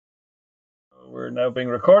We're now being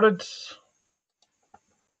recorded.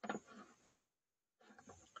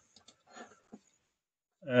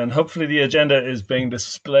 And hopefully the agenda is being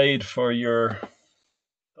displayed for your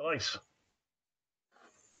device.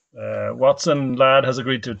 Watson Ladd has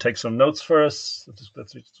agreed to take some notes for us, which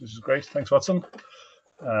is great. Thanks, Watson.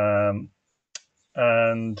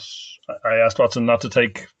 And I asked Watson not to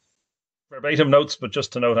take verbatim notes, but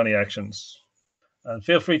just to note any actions. And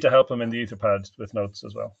feel free to help him in the Etherpad with notes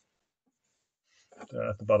as well.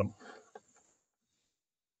 At the bottom.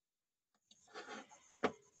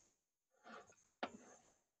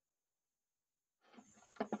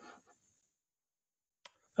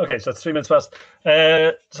 Okay, so it's 3 minutes past.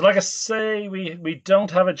 So like I say, we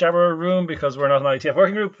don't have a Jabber room because we're not an IETF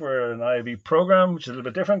working group. We're an IAB program, which is a little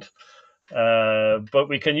bit different. But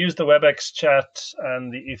we can use the WebEx chat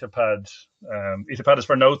and the Etherpad. Etherpad is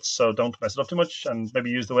for notes, so don't mess it up too much. And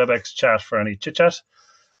maybe use the WebEx chat for any chit-chat.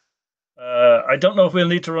 I don't know if we'll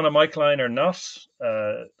need to run a mic line or not.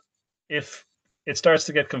 If it starts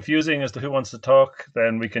to get confusing as to who wants to talk,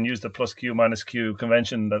 then we can use the +Q -Q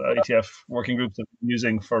convention that IETF working groups are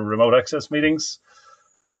using for remote access meetings.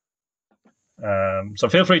 So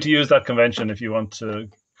feel free to use that convention if you want to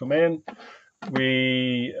come in.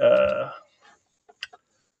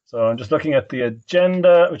 So I'm just looking at the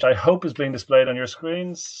agenda, which I hope is being displayed on your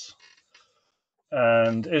screens.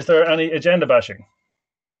 And is there any agenda bashing?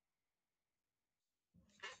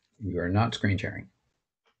 You are not screen sharing.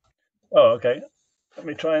 Oh, okay. Let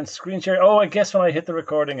me try and screen share. Oh, I guess when I hit the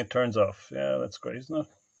recording, it turns off. Yeah, that's great, isn't it?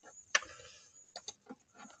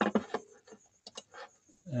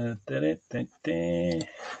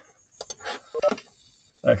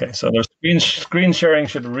 Okay, so their screen sharing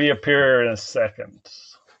should reappear in a second.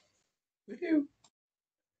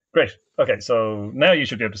 Great. Okay, so now you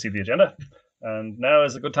should be able to see the agenda. And now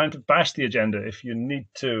is a good time to bash the agenda if you need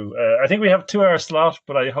to. I think we have a 2-hour slot,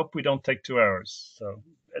 but I hope we don't take 2 hours. So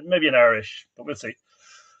maybe an hour-ish, but we'll see.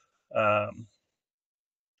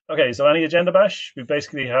 Okay, so any agenda bash? We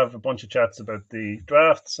basically have a bunch of chats about the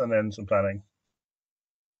drafts and then some planning.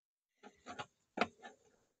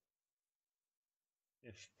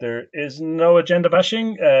 If there is no agenda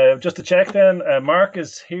bashing, just to check then, Mark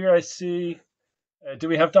is here, I see. Do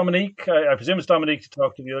we have Dominique? I presume it's Dominique to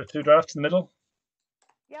talk to the other 2 drafts in the middle?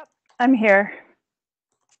 Yep, I'm here.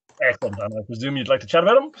 Excellent, and I presume you'd like to chat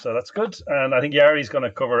about them, so that's good. And I think Yari's going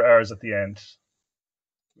to cover ours at the end,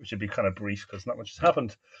 which should be kind of brief because not much has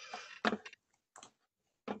happened.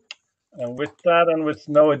 And with that, and with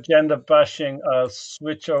no agenda bashing, I'll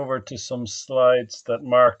switch over to some slides that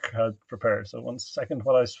Mark had prepared. So 1 second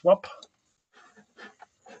while I swap.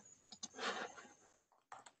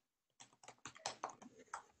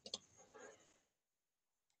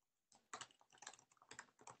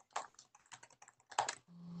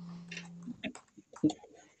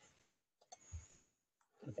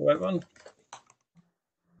 The right one.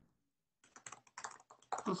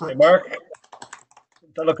 Okay, Mark.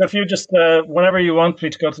 Look, if you just, whenever you want me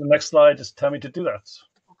to go to the next slide, just tell me to do that.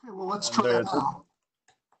 Okay, well, let's try it now.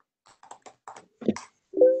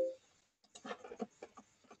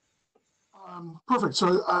 Perfect.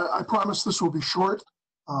 So I promise this will be short.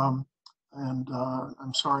 And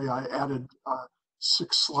I'm sorry I added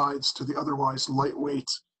 6 slides to the otherwise lightweight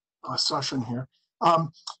session here.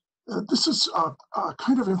 This is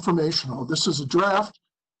kind of informational. This is a draft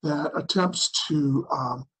that attempts to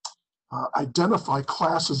identify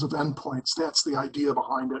classes of endpoints. That's the idea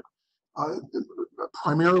behind it.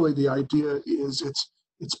 Primarily, the idea is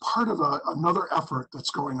it's part of another effort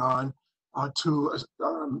that's going on to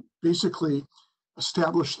basically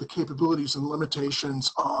establish the capabilities and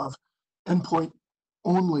limitations of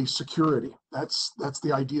endpoint-only security. That's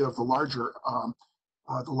the idea of the larger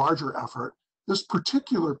effort. This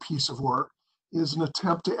particular piece of work is an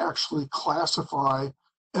attempt to actually classify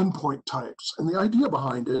endpoint types, and the idea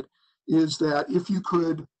behind it is that if you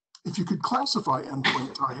could classify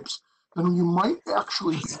endpoint types, then you might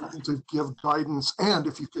actually be able to give guidance, and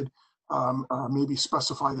if you could maybe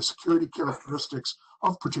specify the security characteristics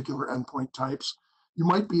of particular endpoint types, you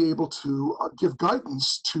might be able to give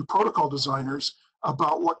guidance to protocol designers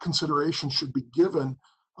about what considerations should be given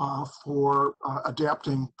for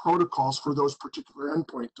adapting protocols for those particular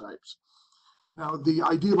endpoint types. Now, the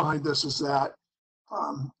idea behind this is that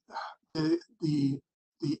the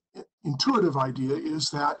intuitive idea is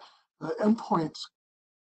that the endpoint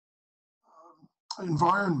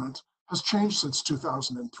environment has changed since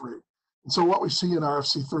 2003. And so what we see in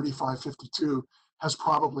RFC 3552 has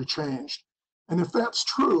probably changed. And if that's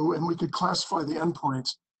true, and we could classify the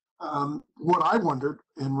endpoints, what I wondered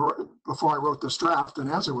before I wrote this draft, and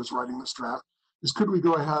as I was writing this draft, is could we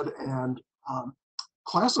go ahead and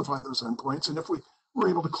classify those endpoints? And if we were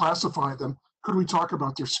able to classify them, could we talk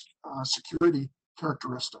about their security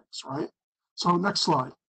characteristics, right? So next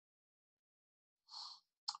slide.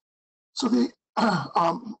 So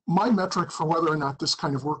my metric for whether or not this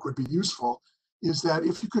kind of work would be useful is that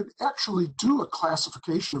if you could actually do a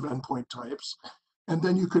classification of endpoint types, and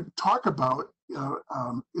then you could talk about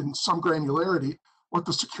in some granularity what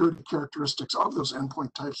the security characteristics of those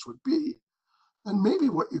endpoint types would be, then maybe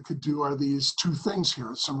what you could do are these two things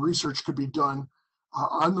here. Some research could be done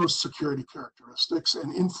on those security characteristics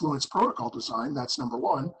and influence protocol design. That's number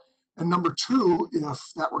one. And number two, if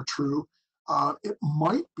that were true, it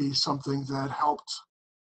might be something that helped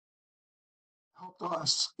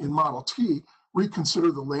us in Model T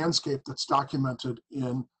reconsider the landscape that's documented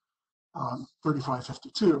in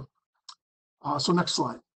 3552. So next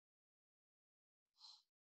slide.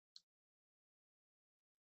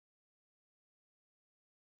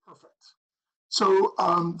 Perfect. So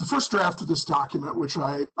the first draft of this document, which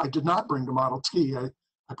I did not bring to Model T, I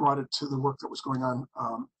brought it to the work that was going on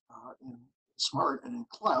in SMART and in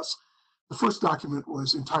CLES. The first document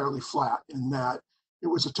was entirely flat in that it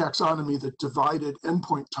was a taxonomy that divided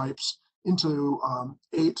endpoint types into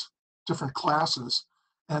 8 different classes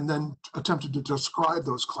and then attempted to describe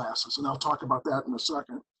those classes. And I'll talk about that in a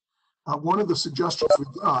second. One of the suggestions we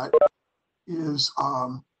got is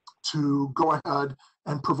to go ahead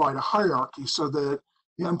and provide a hierarchy so that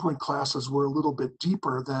the endpoint classes were a little bit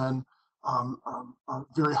deeper than a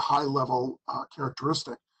very high level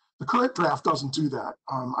characteristic. The current draft doesn't do that.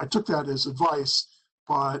 I took that as advice,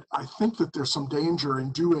 but I think that there's some danger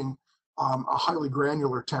in doing a highly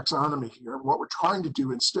granular taxonomy here. What we're trying to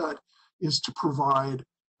do instead is to provide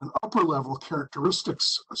an upper level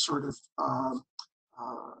characteristics sort of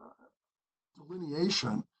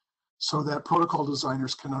delineation so that protocol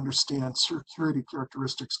designers can understand security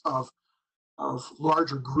characteristics of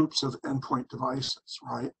larger groups of endpoint devices,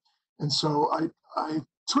 right? And so I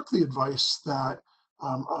took the advice that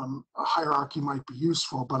a hierarchy might be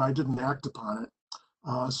useful, but I didn't act upon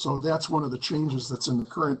it. So that's one of the changes that's in the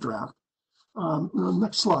current draft.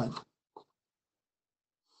 Next slide.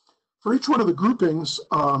 For each one of the groupings,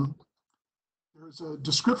 there's a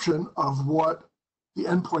description of what the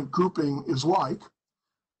endpoint grouping is like,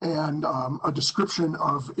 and a description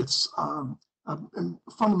of its,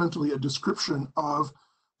 fundamentally a description of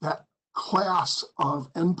that class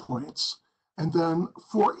of endpoints. And then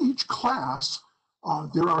for each class,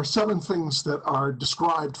 there are 7 things that are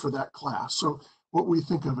described for that class. So what we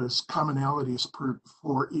think of as commonalities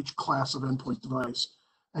for each class of endpoint device.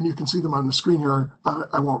 And you can see them on the screen here.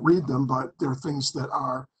 I won't read them, but they're things that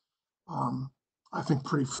are, I think,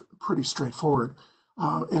 pretty straightforward.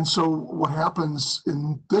 And so what happens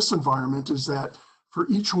in this environment is that for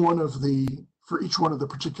each one of the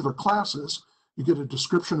particular classes, you get a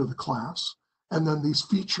description of the class, and then these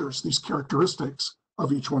features, these characteristics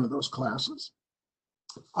of each one of those classes.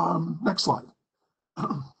 Next slide.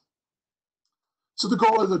 So the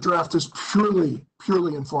goal of the draft is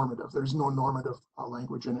purely informative. There's no normative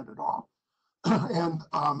language in it at all. And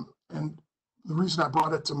the reason I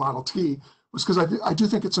brought it to Model T was because I do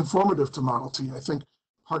think it's informative to Model T. I think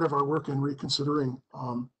part of our work in reconsidering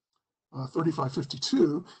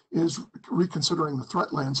 3552 is reconsidering the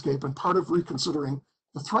threat landscape, and part of reconsidering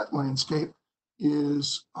the threat landscape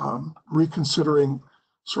is reconsidering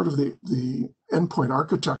sort of the endpoint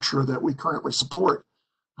architecture that we currently support,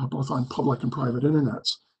 both on public and private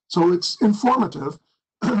internets. So it's informative.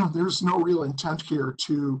 There's no real intent here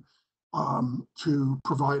to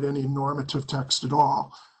provide any normative text at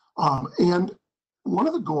all. And one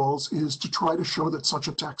of the goals is to try to show that such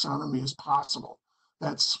a taxonomy is possible.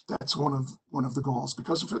 That's one of the goals,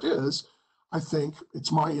 because if it is, I think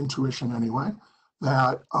it's my intuition anyway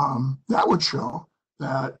that that would show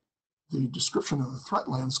that the description of the threat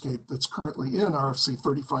landscape that's currently in RFC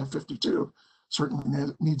 3552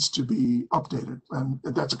 certainly needs to be updated, and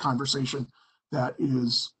that's a conversation that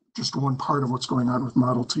is just one part of what's going on with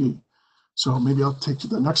Model T. So maybe I'll take you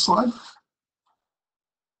to the next slide.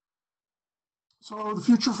 So the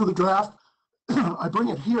future for the draft, I bring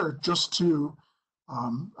it here just to,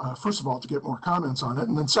 first of all, to get more comments on it,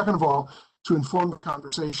 and then second of all, to inform the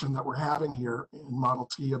conversation that we're having here in Model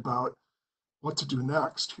T about what to do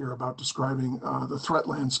next here, about describing the threat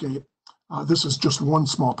landscape. This is just one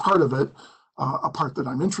small part of it, a part that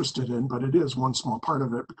I'm interested in, but it is one small part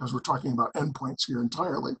of it because we're talking about endpoints here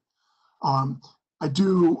entirely.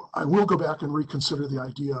 I will go back and reconsider the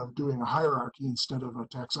idea of doing a hierarchy instead of a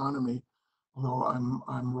taxonomy, although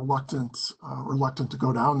I'm reluctant to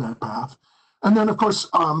go down that path. And then, of course,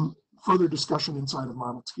 further discussion inside of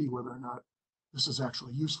Model T whether or not this is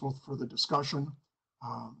actually useful for the discussion.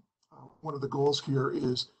 One of the goals here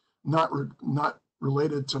is not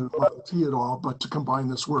related to Model T at all, but to combine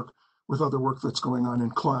this work with other work that's going on in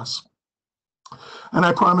class. And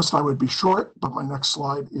I promised I would be short, but my next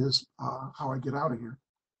slide is how I get out of here.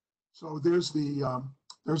 So there's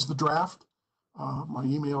the draft, my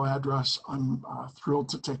email address. I'm thrilled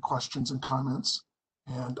to take questions and comments,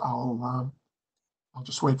 and I'll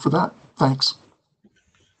just wait for that. Thanks.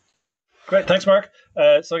 Great, thanks, Mark.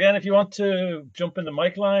 So again, if you want to jump in the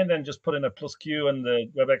mic line, then just put in a +Q in the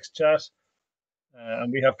WebEx chat.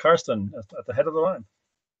 And we have Karsten at the head of the line.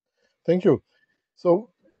 Thank you.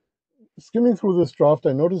 So skimming through this draft,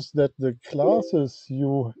 I noticed that the classes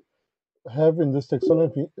you have in this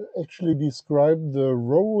taxonomy actually describe the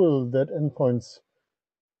role that endpoints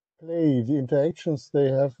play, the interactions they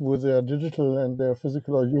have with their digital and their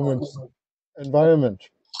physical or human environment.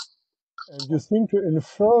 And you seem to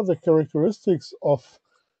infer the characteristics of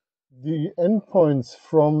the endpoints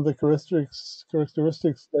from the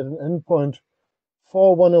characteristics that an endpoint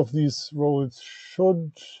for one of these roles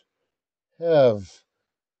should have.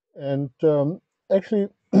 And actually,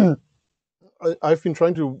 I've been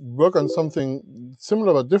trying to work on something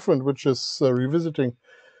similar but different, which is revisiting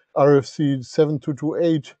RFC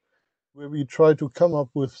 7228, where we try to come up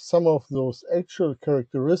with some of those actual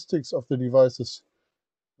characteristics of the devices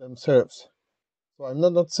themselves. So I'm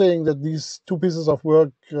not saying that these two pieces of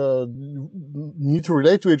work need to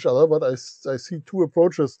relate to each other, but I see two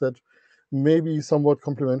approaches that may be somewhat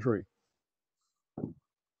complementary.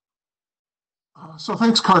 So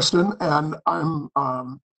thanks, Karsten, and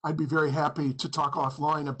I'd be very happy to talk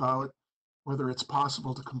offline about whether it's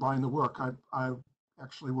possible to combine the work. I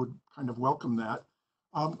actually would kind of welcome that.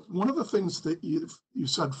 One of the things that you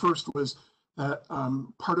said first was that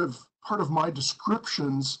part of my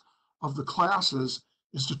descriptions of the classes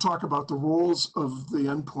is to talk about the roles of the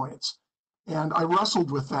endpoints, and I wrestled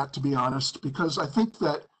with that, to be honest, because I think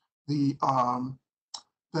that the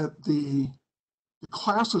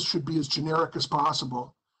classes should be as generic as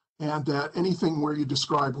possible, and that anything where you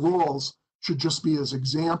describe roles should just be as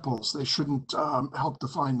examples. They shouldn't help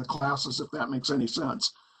define the classes, if that makes any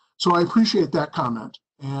sense. So I appreciate that comment.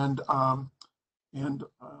 And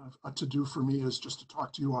a to-do for me is just to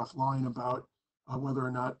talk to you offline about whether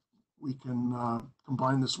or not we can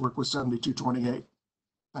combine this work with 7228.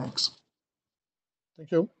 Thanks.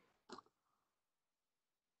 Thank you.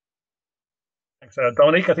 Thanks.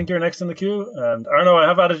 Dominique, I think you're next in the queue. And Arno, I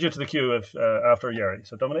have added you to the queue after Yari.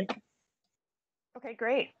 So Dominique. Okay,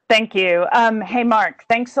 great. Thank you. Hey, Mark,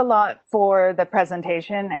 thanks a lot for the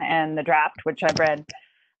presentation and the draft, which I've read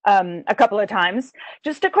a couple of times.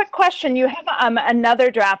 Just a quick question. You have another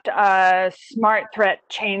draft, smart threat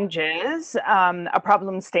changes, a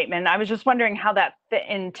problem statement. I was just wondering how that fit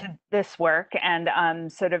into this work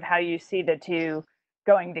and sort of how you see the two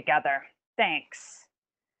going together. Thanks.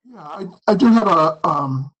 Yeah, I do have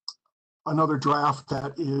another draft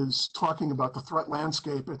that is talking about the threat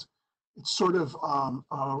landscape. It's sort of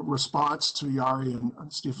a response to Yari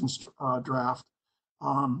and Stephen's draft.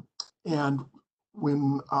 And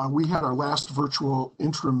when we had our last virtual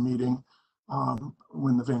interim meeting,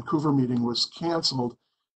 when the Vancouver meeting was canceled,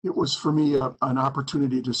 it was for me an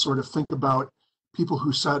opportunity to sort of think about people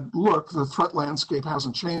who said, look, the threat landscape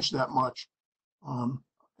hasn't changed that much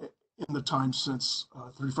in the time since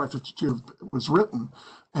 3552 was written,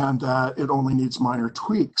 and that it only needs minor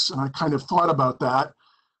tweaks. And I kind of thought about that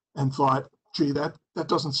and thought, gee, that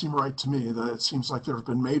doesn't seem right to me. That it seems like there have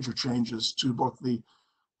been major changes to both the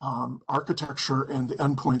architecture and the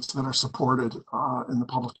endpoints that are supported in the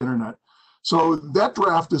public internet. So that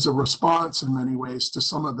draft is a response in many ways to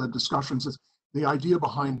some of the discussions. The idea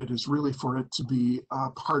behind it is really for it to be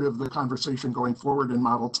part of the conversation going forward in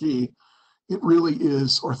Model T. It really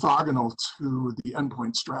is orthogonal to the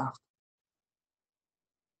endpoints draft.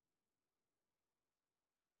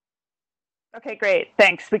 Okay, great.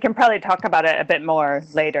 Thanks. We can probably talk about it a bit more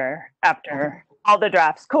later after all the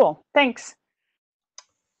drafts. Cool. Thanks.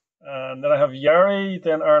 And then I have Yari,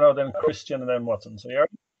 then Arno, then Christian, and then Watson. So Yari.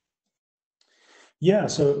 Yeah,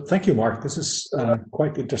 so thank you, Mark. This is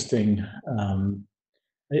quite interesting.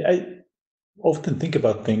 I often think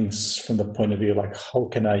about things from the point of view, like how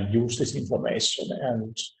can I use this information?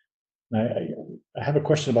 And I have a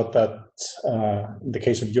question about that in the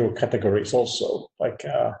case of your categories also. Like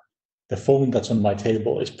the phone that's on my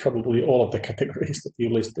table is probably all of the categories that you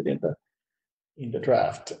listed in the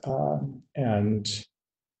draft. And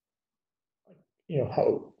you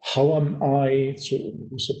know, how am I, as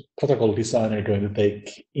a protocol designer, going to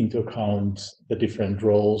take into account the different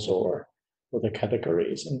roles or the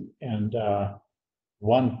categories? And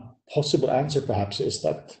one possible answer perhaps is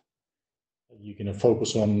that you're going to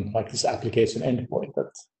focus on like this application endpoint,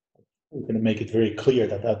 that we're going to make it very clear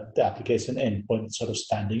that, the application endpoint is sort of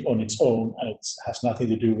standing on its own, and it has nothing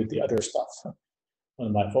to do with the other stuff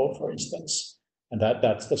on my phone, for instance. And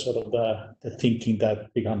that's the sort of the thinking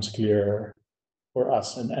that becomes clearer for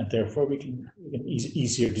us, and therefore we can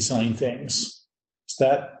easier design things. Is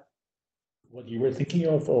that what you were thinking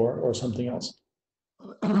of, or something else?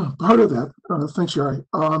 Part of that, thanks, Jari.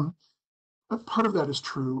 Part of that is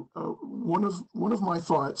true. One of my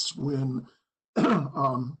thoughts when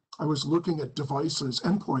I was looking at devices,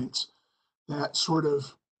 endpoints that sort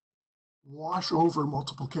of wash over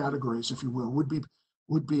multiple categories, if you will,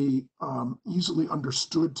 would be easily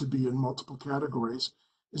understood to be in multiple categories,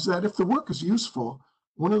 is that if the work is useful,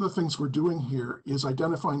 one of the things we're doing here is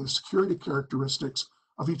identifying the security characteristics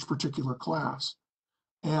of each particular class.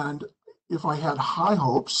 And if I had high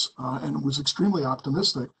hopes and was extremely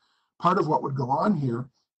optimistic, part of what would go on here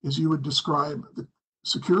is you would describe the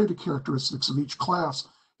security characteristics of each class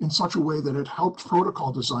in such a way that it helped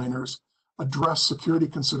protocol designers address security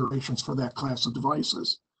considerations for that class of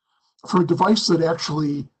devices. For a device that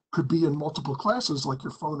actually could be in multiple classes, like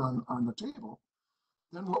your phone on the table,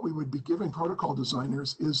 then what we would be giving protocol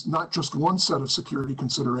designers is not just one set of security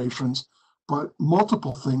considerations, but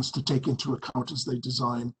multiple things to take into account as they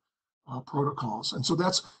design protocols. And so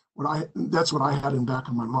that's what I had in back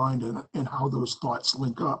of my mind, and how those thoughts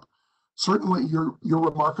link up. Certainly your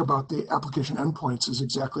remark about the application endpoints is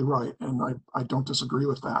exactly right, and I don't disagree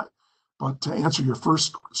with that. But to answer your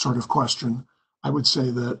first sort of question, I would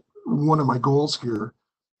say that one of my goals here,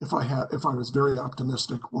 if I was very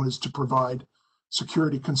optimistic, was to provide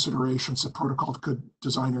security considerations that protocol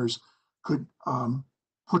designers could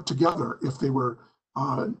put together if they were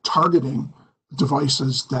targeting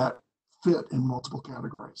devices that fit in multiple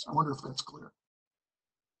categories. I wonder if that's clear.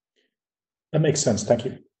 That makes sense. Thank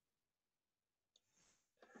you.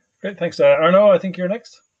 Great, thanks. Arno, I think you're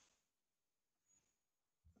next.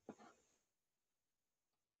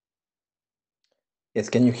 Yes,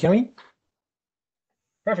 can you hear me?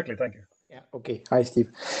 Perfectly, thank you. Yeah, okay. Hi,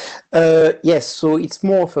 Steve. Yes, so it's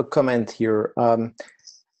more of a comment here.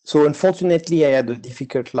 So unfortunately, I had a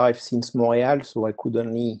difficult life since Montreal, so I could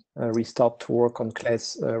only restart to work on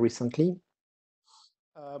class recently.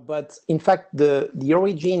 But in fact, the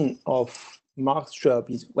origin of Mark's job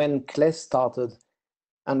is when class started,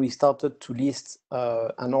 and we started to list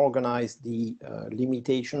and organize the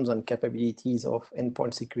limitations and capabilities of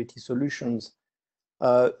endpoint security solutions.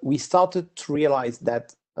 We started to realize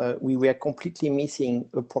that we were completely missing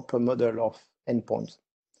a proper model of endpoints.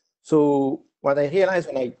 So what I realized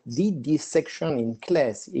when I did this section in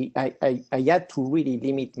class, I had to really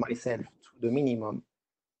limit myself to the minimum.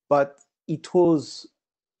 But it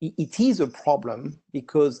is a problem,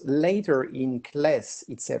 because later in class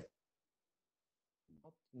itself,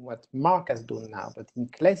 not what Mark has done now, but in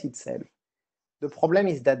class itself, the problem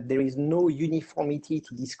is that there is no uniformity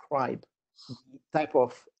to describe the type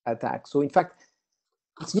of attack. So in fact,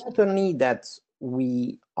 it's not only that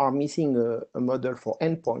we are missing a model for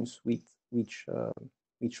endpoints,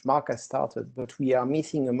 which Mark has started, but we are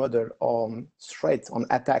missing a model on threats, on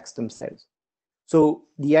attacks themselves. So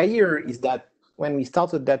the idea is that when we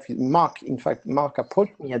started that with Mark, in fact, Mark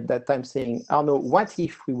approached me at that time saying, Arno, what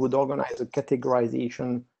if we would organize a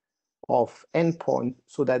categorization of endpoint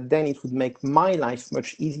so that then it would make my life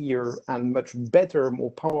much easier and much better,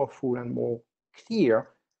 more powerful and more clear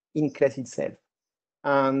in class itself.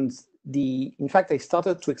 And in fact, I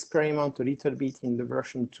started to experiment a little bit in the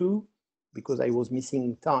version 2 because I was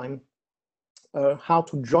missing time, how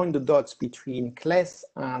to join the dots between class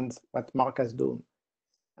and what Mark has done.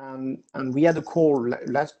 And we had a call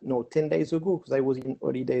 10 days ago, because I was in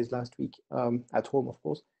holidays last week, at home, of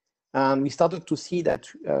course. And we started to see that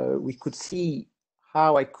we could see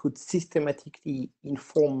how I could systematically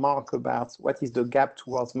inform Mark about what is the gap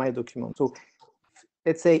towards my document. So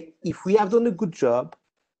let's say if we have done a good job,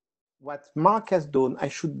 what Mark has done, I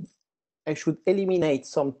should eliminate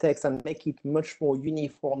some text and make it much more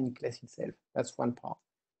uniform in class itself. That's one part.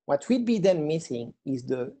 What will be then missing is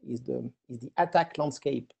the attack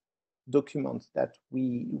landscape document that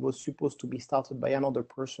was supposed to be started by another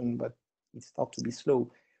person, but it started to be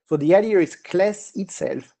slow. So the idea is class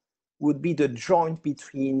itself would be the joint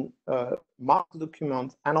between Mark's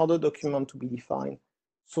document and other document to be defined,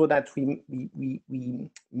 so that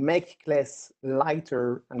we make class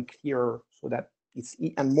lighter and clearer, so that it's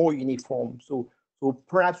and more uniform. So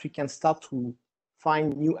perhaps we can start to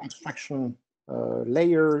find new abstraction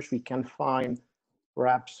layers. We can find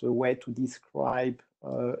perhaps a way to describe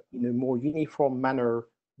in a more uniform manner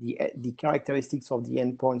the characteristics of the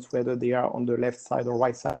endpoints, whether they are on the left side or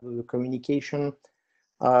right side of the communication.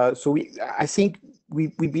 So I think we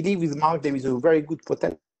believe with Mark there is a very good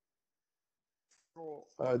potential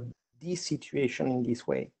for this situation in this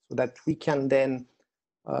way, so that we can then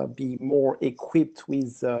be more equipped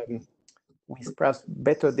with perhaps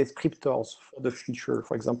better descriptors for the future,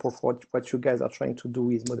 for example, for what you guys are trying to do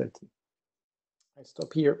with Model T. I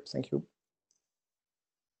stop here. Thank you.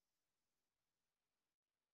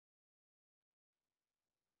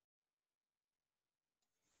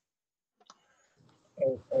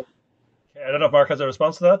 Okay, I don't know if Mark has a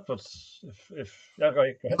response to that, but if yeah, go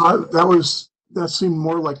ahead. That seemed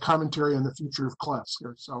more like commentary on the future of class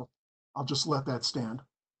here, so I'll just let that stand.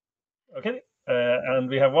 Okay, and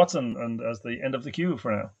we have Watson and as the end of the queue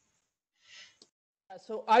for now.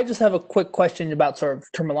 So I just have a quick question about sort of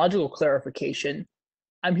terminological clarification.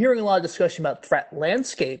 I'm hearing a lot of discussion about threat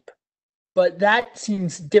landscape, but that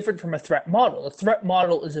seems different from a threat model. A threat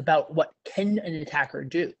model is about what can an attacker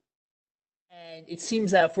do. And it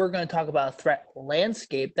seems that if we're going to talk about a threat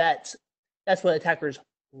landscape, that's what attackers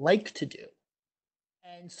like to do.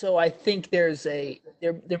 And so I think there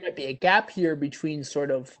might be a gap here between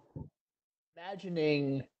sort of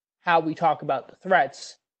imagining how we talk about the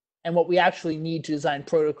threats and what we actually need to design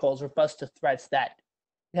protocols robust to threats that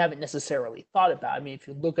we haven't necessarily thought about. I mean, if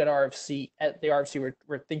you look at RFC, at the RFC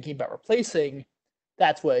we're thinking about replacing,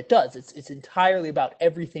 that's what it does. It's entirely about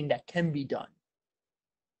everything that can be done.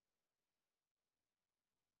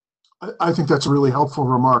 I think that's a really helpful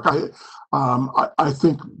remark. I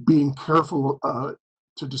think being careful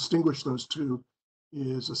to distinguish those two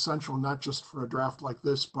is essential, not just for a draft like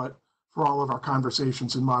this, but for all of our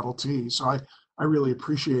conversations in Model T. So I really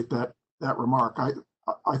appreciate that remark.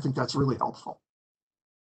 I think that's really helpful.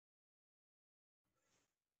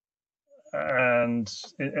 And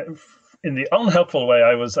in the unhelpful way,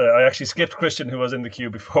 I actually skipped Christian, who was in the queue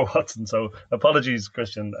before Watson. So apologies,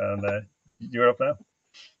 Christian, and you're up now.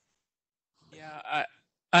 Yeah,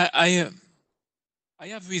 I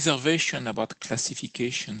have reservation about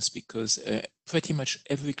classifications because pretty much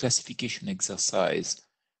every classification exercise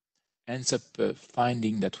ends up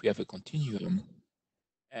finding that we have a continuum,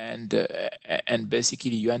 and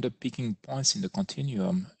basically you end up picking points in the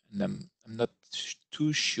continuum, and I'm not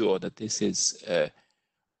too sure that this is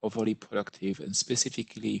overly productive. And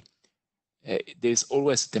specifically, there's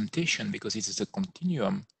always a temptation, because it is a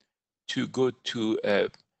continuum, to go to a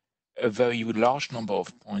very large number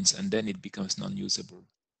of points, and then it becomes non-usable.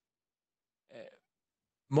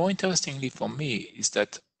 More interestingly for me is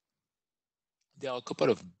that there are a couple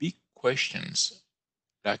of big questions,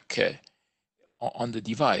 like on the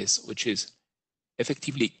device, which is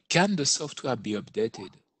effectively, can the software be updated,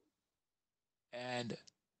 and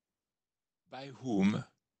by whom,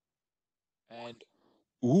 and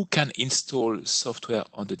who can install software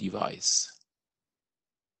on the device?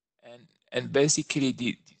 And basically,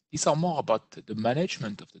 these are more about the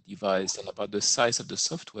management of the device than about the size of the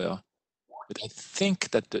software. But I think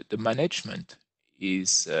that the management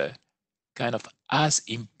is kind of as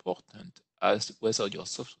important as whether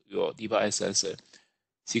your device has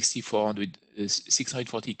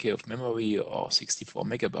 640K of memory or 64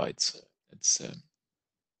 megabytes. It's in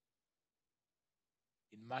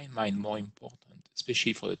my mind more important,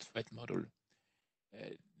 especially for the threat model.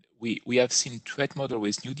 We have seen threat model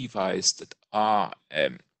with new devices that are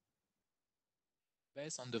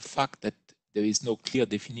based on the fact that there is no clear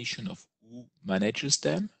definition of who manages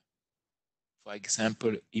them. For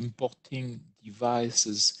example, importing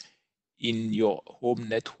devices in your home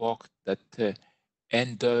network that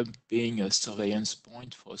end up being a surveillance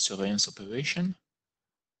point for a surveillance operation,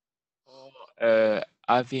 or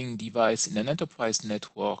having device in an enterprise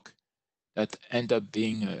network that end up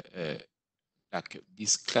being like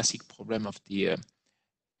this classic problem of the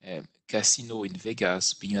casino in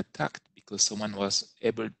Vegas being attacked because someone was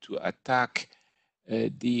able to attack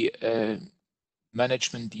the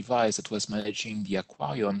management device that was managing the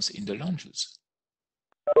aquariums in the lounges.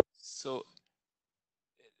 So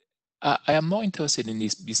I am more interested in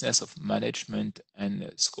this business of management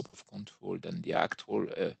and scope of control than the actual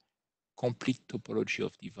complete topology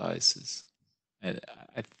of devices. And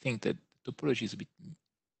I think that topology is a bit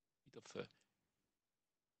of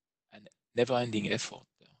a never-ending effort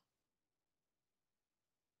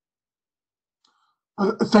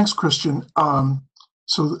there. Thanks, Christian.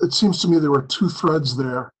 So it seems to me there were two threads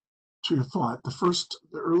there to your thought. The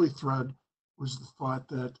early thread was the thought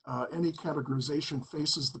that any categorization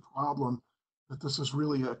faces the problem that this is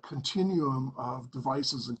really a continuum of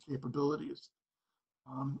devices and capabilities.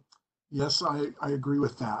 Yes, I agree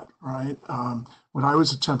with that, right? What I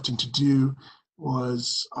was attempting to do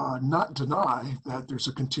was not deny that there's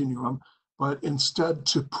a continuum, but instead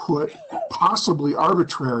to put possibly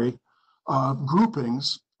arbitrary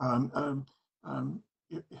groupings. If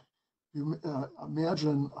you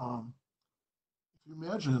imagine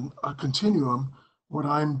a continuum, what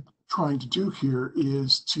I'm trying to do here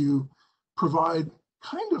is to provide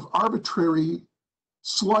kind of arbitrary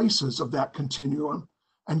slices of that continuum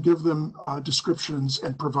and give them descriptions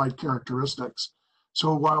and provide characteristics.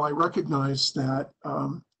 So while I recognize that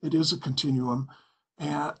it is a continuum,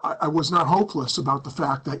 and I was not hopeless about the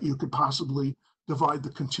fact that you could possibly divide the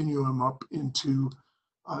continuum up into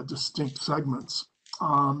distinct segments.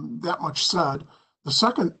 That much said, the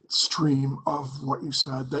second stream of what you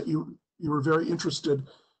said, that you were very interested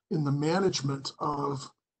in the management of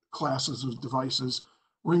classes of devices,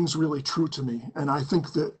 rings really true to me. And I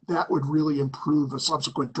think that that would really improve a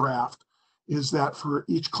subsequent draft, is that for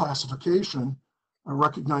each classification,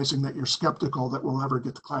 recognizing that you're skeptical that we'll ever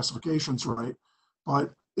get the classifications right.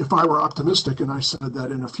 But if I were optimistic and I said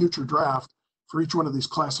that in a future draft, for each one of these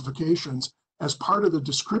classifications, as part of the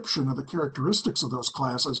description of the characteristics of those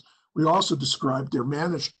classes, we also described their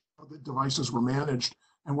managed, how the devices were managed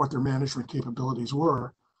and what their management capabilities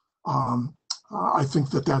were. I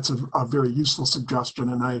think that that's a very useful suggestion,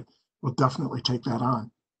 and I will definitely take that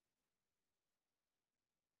on.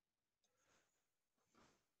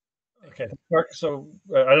 Okay, Mark. So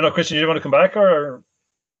I don't know, Christian, do you want to come back or?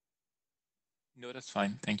 No, that's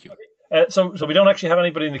fine. Thank you. So we don't actually have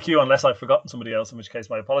anybody in the queue unless I've forgotten somebody else, in which case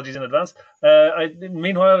my apologies in advance.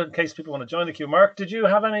 Meanwhile, in case people want to join the queue, Mark, did you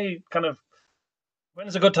have any kind of, when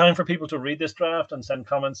is a good time for people to read this draft and send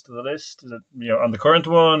comments to the list? Is it on the current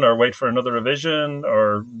one, or wait for another revision,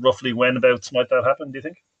 or roughly when abouts might that happen, do you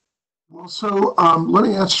think? Well, so let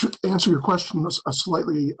me answer your question a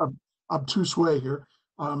slightly obtuse way here.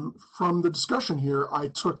 From the discussion here, I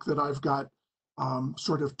took that I've got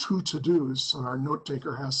sort of two to-dos, so our note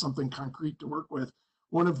taker has something concrete to work with.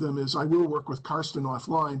 One of them is I will work with Karsten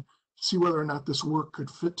offline to see whether or not this work could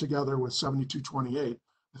fit together with 7228.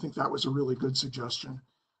 I think that was a really good suggestion.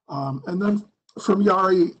 And then from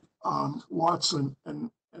Yari, Watson, and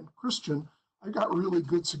Christian, I got really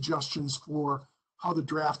good suggestions for how the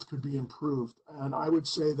draft could be improved. And I would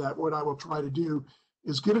say that what I will try to do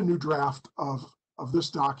is get a new draft of this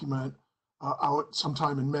document out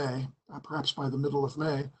sometime in May, perhaps by the middle of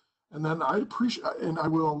May. And then I'd appreciate, and I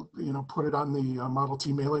will, put it on the Model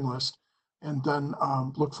T mailing list, and then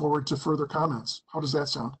look forward to further comments. How does that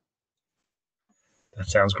sound? That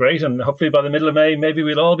sounds great, and hopefully by the middle of May, maybe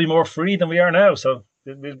we'll all be more free than we are now. So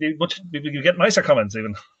we'll get nicer comments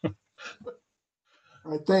even. All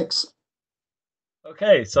right, thanks.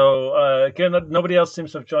 Okay, so again, nobody else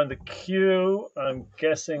seems to have joined the queue. I'm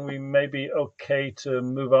guessing we may be okay to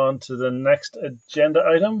move on to the next agenda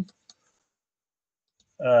item.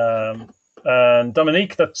 And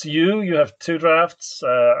Dominique, that's you. You have two drafts.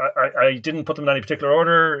 I didn't put them in any particular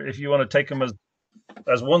order. If you want to take them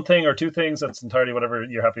as one thing or two things, that's entirely whatever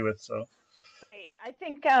you're happy with. So I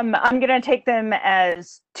think I'm going to take them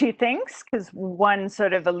as two things because one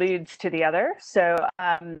sort of alludes to the other. So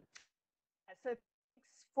thanks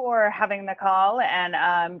for having the call,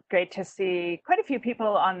 and great to see quite a few people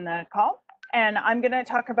on the call. And I'm going to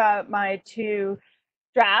talk about my two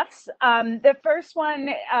drafts. The first one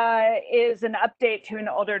is an update to an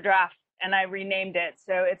older draft, and I renamed it.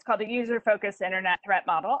 So it's called a user-focused internet threat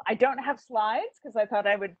model. I don't have slides because I thought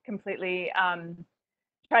I would completely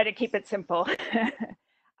try to keep it simple.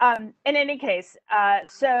 In any case,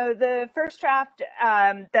 so the first draft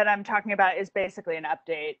that I'm talking about is basically an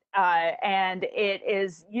update, and it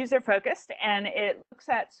is user-focused, and it looks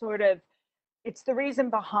at sort of, it's the reason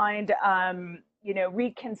behind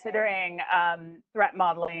reconsidering threat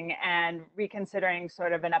modeling and reconsidering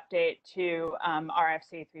sort of an update to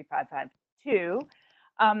RFC 3552.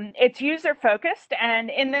 It's user-focused,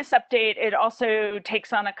 and in this update, it also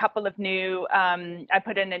takes on a couple of new, I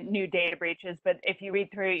put in new data breaches, but if you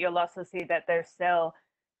read through it, you'll also see that there's still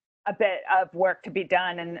a bit of work to be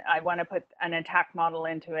done, and I want to put an attack model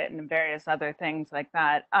into it and various other things like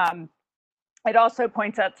that. It also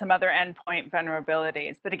points out some other endpoint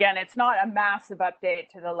vulnerabilities, but again, it's not a massive update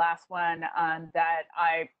to the last one that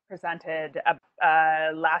I presented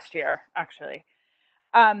last year, actually.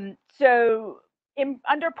 So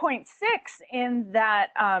under point 6 in that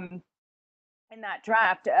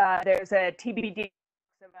draft, there's a TBD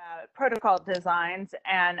about protocol designs,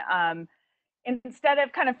 and instead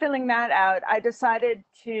of kind of filling that out, I decided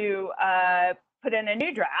to put in a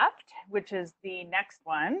new draft, which is the next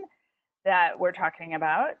one that we're talking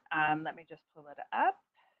about. Let me just pull it up,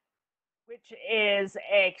 which is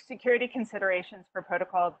a security considerations for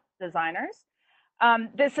protocol designers.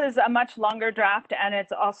 This is a much longer draft, and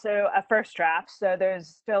it's also a first draft, so there's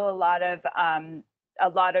still a lot of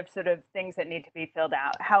sort of things that need to be filled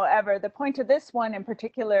out. However, the point of this one in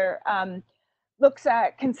particular looks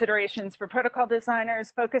at considerations for protocol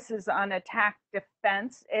designers, focuses on attack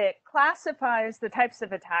defense. It classifies the types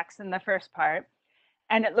of attacks in the first part,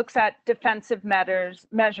 and it looks at defensive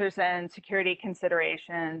measures and security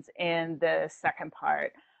considerations in the second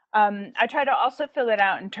part. I try to also fill it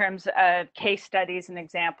out in terms of case studies and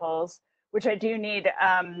examples, which I do need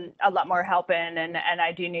a lot more help in, and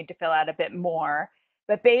I do need to fill out a bit more.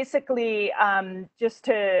 But basically, just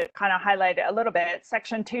to kind of highlight it a little bit,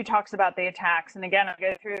 section 2 talks about the attacks. And again, I'll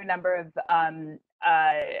go through a number of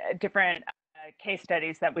different case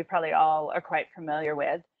studies that we probably all are quite familiar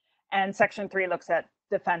with. And section 3 looks at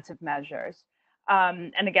defensive measures.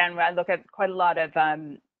 And again, I look at quite a lot of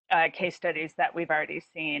case studies that we've already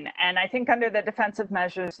seen. And I think under the defensive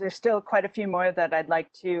measures, there's still quite a few more that I'd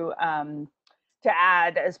like to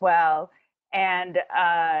add as well. And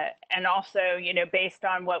also, you know, based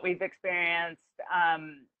on what we've experienced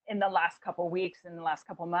in the last couple of weeks, in the last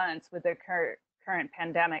couple of months with the current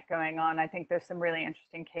pandemic going on, I think there's some really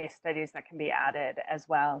interesting case studies that can be added as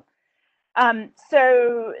well.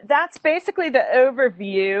 So that's basically the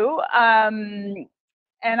overview.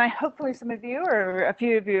 And hopefully some of you or a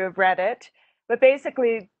few of you have read it, but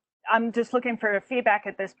basically I'm just looking for feedback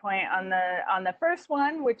at this point on the first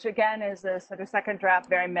one, which again is a sort of second draft,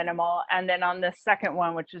 very minimal, and then on the second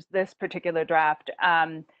one, which is this particular draft,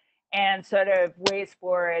 and sort of ways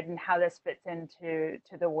forward and how this fits into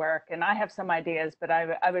the work. And I have some ideas, but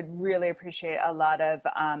I would really appreciate a lot of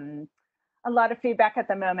feedback at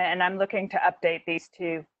the moment, and I'm looking to update these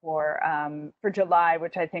two for July,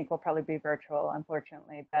 which I think will probably be virtual,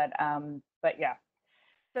 unfortunately. But yeah.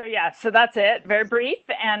 So that's it. Very brief,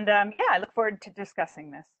 and yeah, I look forward to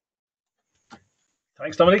discussing this.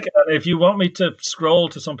 Thanks, Dominique. And if you want me to scroll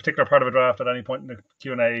to some particular part of a draft at any point in the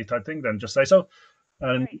Q&A type thing, then just say so.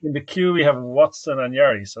 And great. In the queue, we have Watson and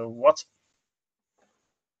Yari. So Watson.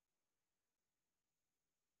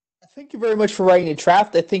 Thank you very much for writing a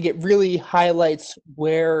draft. I think it really highlights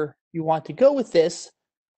where you want to go with this.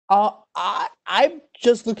 I'm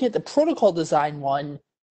just looking at the protocol design one.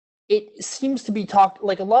 It seems to be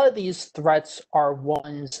like a lot of these threats are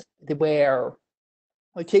ones where,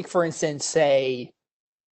 like take for instance, say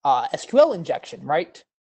SQL injection, right?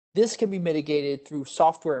 This can be mitigated through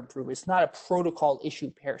software improvements. It's not a protocol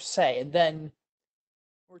issue per se. And then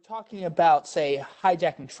we're talking about, say,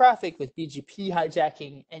 hijacking traffic with BGP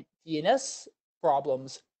hijacking and DNS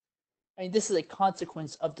problems. I mean, this is a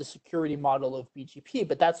consequence of the security model of BGP,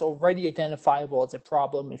 but that's already identifiable as a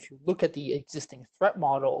problem if you look at the existing threat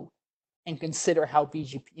model and consider how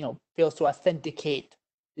BGP, fails to authenticate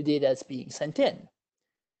the data that's being sent in.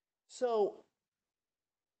 So,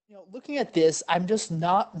 looking at this, I'm just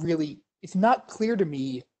not really, it's not clear to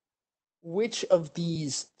me which of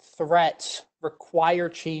these threats require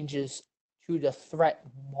changes to the threat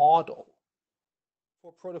model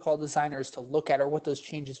for protocol designers to look at, or what those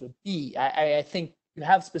changes would be. I think you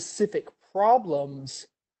have specific problems,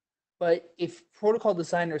 but if protocol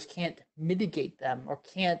designers can't mitigate them or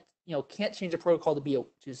can't change the protocol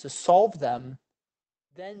to solve them,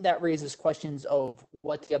 then that raises questions of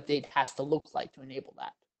what the update has to look like to enable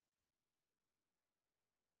that.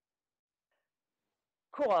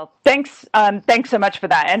 Cool. Thanks. Thanks so much for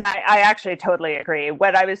that. And I actually totally agree.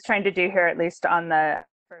 What I was trying to do here, at least on the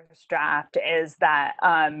first draft, is that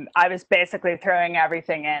I was basically throwing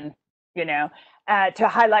everything in, to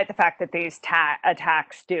highlight the fact that these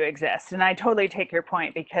attacks do exist. And I totally take your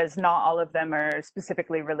point, because not all of them are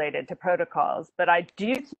specifically related to protocols. But I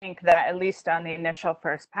do think that at least on the initial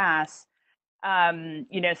first pass, some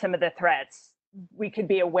of the threats, we could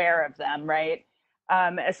be aware of them, right?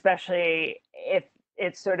 Especially if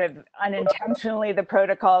it's sort of unintentionally the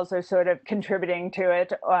protocols are sort of contributing to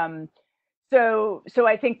it. So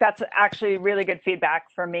I think that's actually really good feedback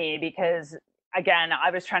for me, because again, I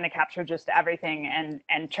was trying to capture just everything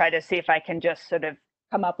and try to see if I can just sort of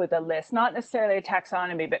come up with a list, not necessarily a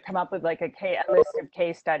taxonomy, but come up with like a list of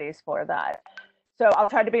case studies for that. So I'll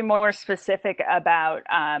try to be more specific about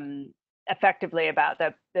effectively about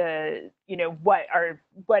the what are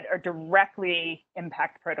directly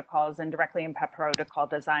impact protocols and directly impact protocol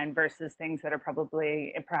design versus things that are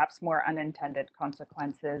probably perhaps more unintended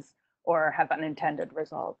consequences or have unintended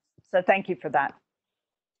results. So thank you for that.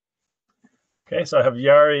 Okay, so I have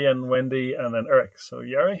Yari and Wendy and then Eric. So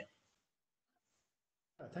Yari.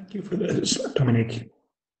 Thank you for this, Dominique.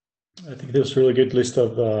 I think there's a really good list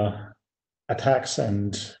of attacks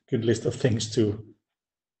and good list of things to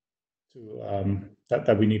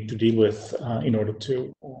that we need to deal with in order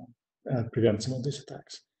to prevent some of these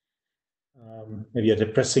attacks. Maybe a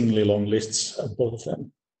depressingly long lists of both of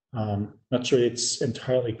them. Not sure it's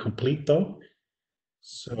entirely complete though.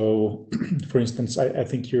 So, for instance, I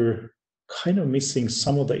think you're kind of missing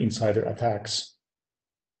some of the insider attacks.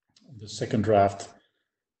 The second draft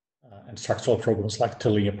and structural programs like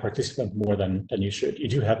telling a participant more than you should. You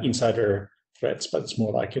do have insider threats, but it's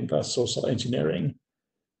more like in the social engineering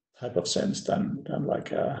type of sense than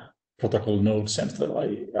like a protocol node sense that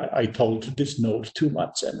I told this node too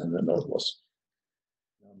much and then the node was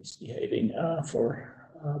misbehaving for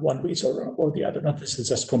one reason or the other. Not this is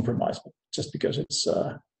just compromise, but just because its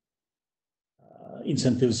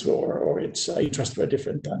incentives or its interests were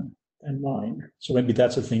different than mine. So maybe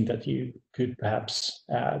that's a thing that you could perhaps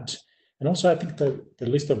add. And also, I think the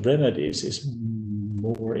list of remedies is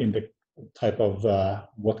more in the type of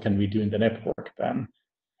what can we do in the network than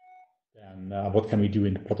what can we do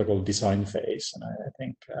in the protocol design phase. And I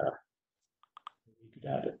think we could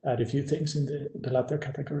add a few things in the latter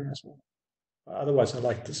category as well. Otherwise, I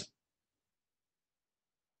like this.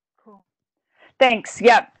 Cool. Thanks.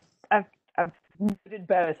 Yeah, I've noted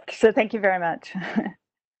both. So thank you very much.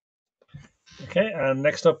 Okay, and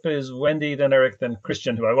next up is Wendy, then Eric, then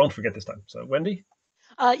Christian, who I won't forget this time. So Wendy.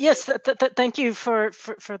 Yes, thank you for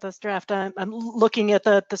this draft. I'm looking at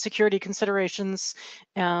the security considerations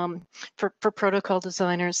for protocol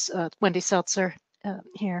designers. Wendy Seltzer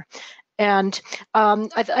here, and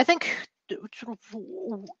I think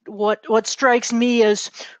what strikes me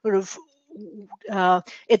as sort of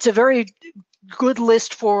it's a very good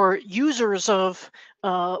list for users of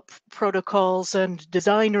protocols and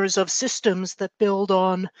designers of systems that build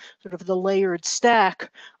on sort of the layered stack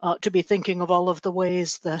to be thinking of all of the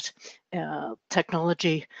ways that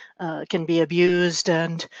technology can be abused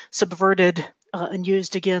and subverted and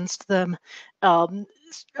used against them.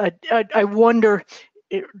 I wonder,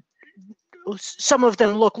 some of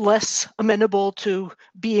them look less amenable to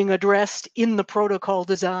being addressed in the protocol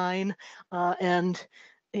design and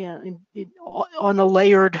on a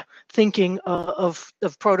layered thinking of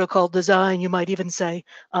protocol design. You might even say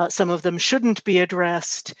some of them shouldn't be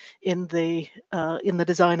addressed in the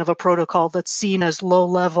design of a protocol that's seen as low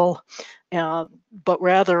level, but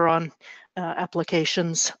rather on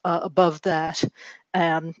applications above that.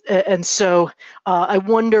 And so I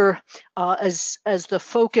wonder as the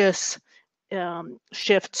focus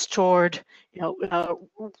shifts toward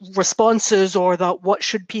responses or the what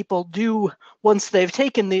should people do once they've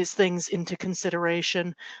taken these things into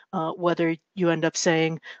consideration, whether you end up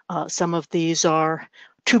saying some of these are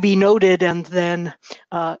to be noted and then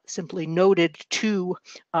simply noted to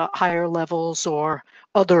higher levels or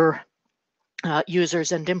other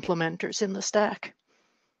users and implementers in the stack.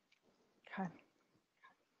 Okay.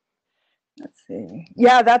 Let's see.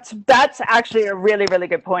 Yeah, that's actually a really, really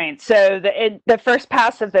good point. So the first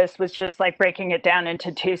pass of this was just like breaking it down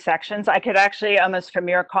into two sections. I could actually almost from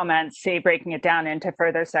your comments see breaking it down into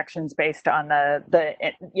further sections based on the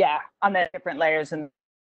different layers. And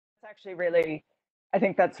it's actually really, I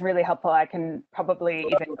think that's really helpful. I can probably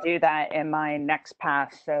even do that in my next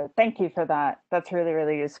pass. So thank you for that. That's really,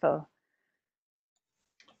 really useful.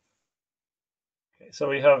 Okay, so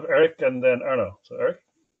we have Eric and then Arno. So Eric.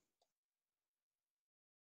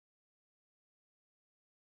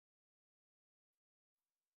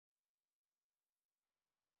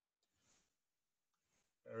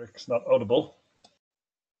 Eric's not audible.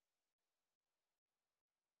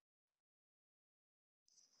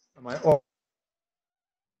 Am I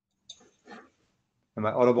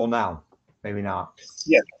audible now? Maybe not.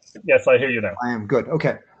 Yes. Yes, I hear you now. I am good.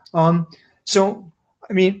 Okay. So,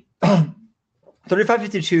 I mean,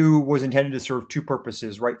 3552 was intended to serve two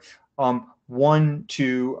purposes, right? One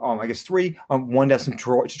to, I guess three. One to have some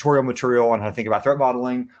tutorial material on how to think about threat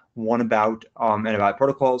modeling. One about and about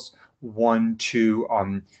protocols. One to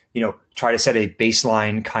try to set a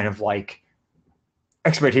baseline kind of like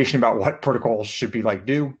expectation about what protocols should be like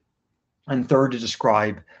do. And third to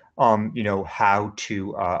describe how to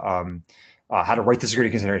write the security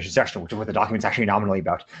consideration section, which is what the document's actually nominally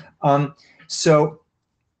about. So,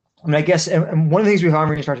 I mean, I guess, and one of the things we found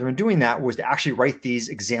when we started doing that was to actually write these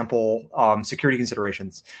example security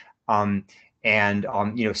considerations, and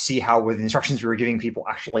see how with the instructions we were giving people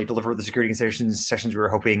actually deliver the security considerations sessions we were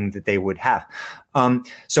hoping that they would have.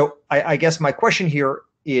 So, I guess my question here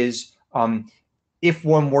is, if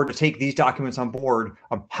one were to take these documents on board,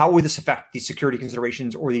 how would this affect the security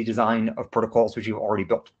considerations or the design of protocols which you've already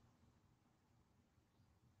built?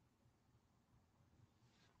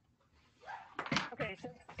 Okay,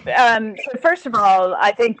 so first of all,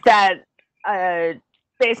 I think that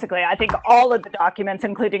basically, I think all of the documents,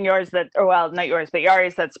 including yours not yours, but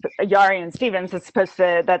Yari's, Yari and Stevens,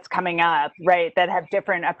 that's coming up, right, that have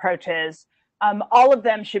different approaches. All of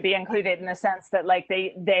them should be included in the sense that like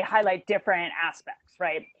they highlight different aspects,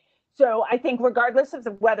 right? So I think regardless of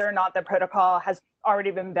whether or not the protocol has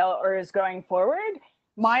already been built or is going forward,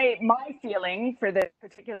 my feeling for the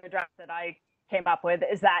particular draft that I came up with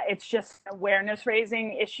is that it's just an awareness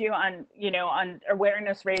raising issue on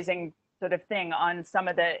awareness raising sort of thing on some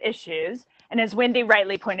of the issues. And as Wendy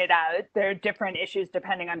rightly pointed out, there are different issues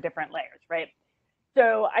depending on different layers, right?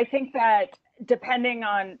 So I think that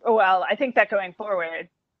I think that going forward,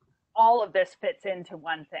 all of this fits into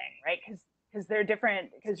one thing, right? Because they're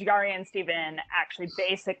different, because Yari and Steven actually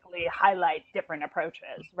basically highlight different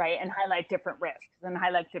approaches, right? And highlight different risks and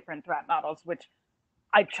highlight different threat models, which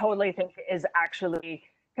I totally think is actually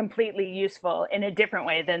completely useful in a different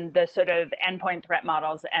way than the sort of endpoint threat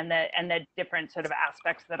models and the different sort of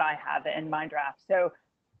aspects that I have in my draft. So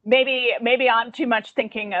maybe I'm too much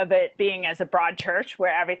thinking of it being as a broad church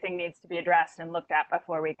where everything needs to be addressed and looked at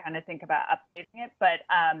before we kind of think about updating it, but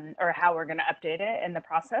or how we're going to update it in the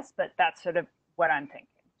process. But that's sort of what I'm thinking.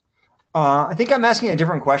 I think I'm asking a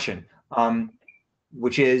different question,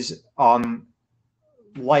 which is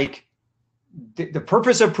like the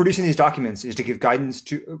purpose of producing these documents is to give guidance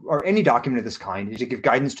to, or any document of this kind, is to give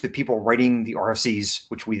guidance to the people writing the RFCs,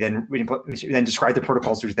 which we then describe the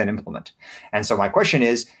protocols which then implement. And so my question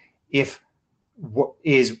is, in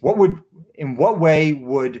what way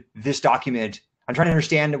would this document, I'm trying to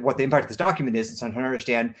understand what the impact of this document is, and so I'm trying to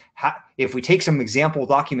understand how, if we take some example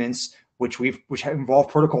documents which involve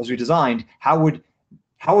protocols we designed, how would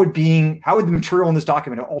the material in this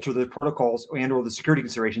document alter the protocols and or the security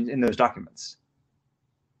considerations in those documents?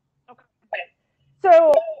 Okay.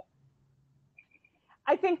 So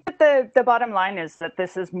I think that the bottom line is that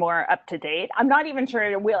this is more up to date. I'm not even sure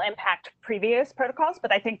it will impact previous protocols,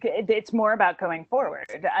 but I think it's more about going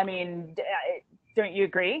forward. I mean, don't you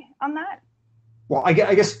agree on that? Well, I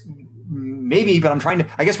guess maybe, but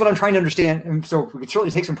I guess what I'm trying to understand, and so we could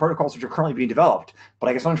certainly take some protocols which are currently being developed, but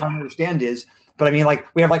I guess what I'm trying to understand is, but I mean, like,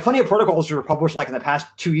 we have like plenty of protocols that were published like in the past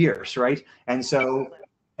 2 years, right? And so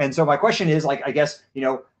my question is, like, I guess, you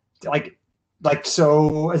know,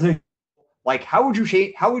 so as a, like, how would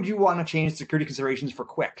you want to change security considerations for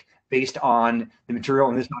Quick based on the material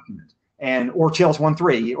in this document, or TLS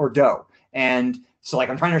 1.3 or DOE? And so, like,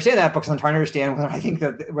 I'm trying to understand that because I'm trying to understand whether I think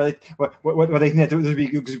that whether they think that there would be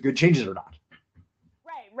good changes or not.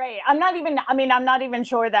 Right. I'm not even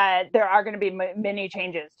sure that there are going to be many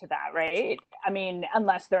changes to that, right? I mean,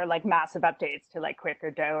 unless they're like massive updates to like Quick or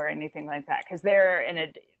DOE or anything like that, because they're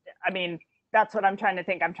that's what I'm trying to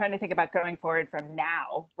think. I'm trying to think about going forward from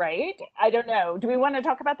now, right? I don't know. Do we want to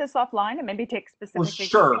talk about this offline and maybe take specific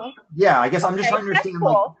Sure. examples? Yeah, I guess I'm just trying to understand. That's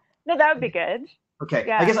cool. No, that would be good. Okay.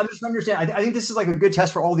 Yeah. I guess I'm just trying to understand. I think this is like a good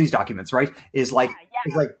test for all these documents, right? Is like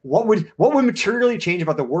what would materially change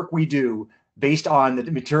about the work we do based on the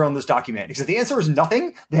material in this document? Because if the answer is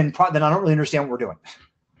nothing, then I don't really understand what we're doing.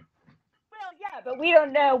 Well, yeah, but we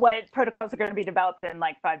don't know what protocols are going to be developed in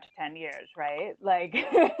like 5 to 10 years, right? Like,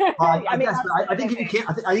 I think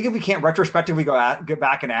if we can't retrospectively go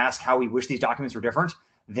back and ask how we wish these documents were different,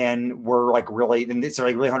 then it's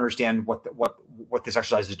really hard to understand what this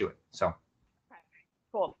exercise is doing. So.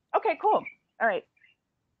 Cool. Okay, cool. All right.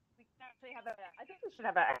 We can actually have I think we should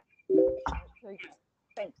have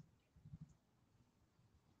thanks.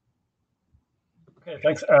 Okay,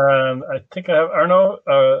 thanks. I think I have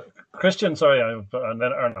Arno, Christian, sorry, and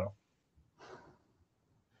then Arno.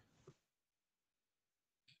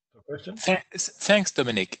 So Christian? Thanks,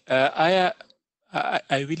 Dominic. I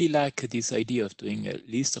really like this idea of doing a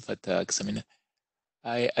list of attacks. I mean,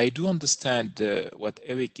 I do understand what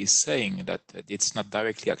Eric is saying, that it's not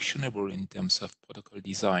directly actionable in terms of protocol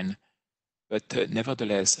design, but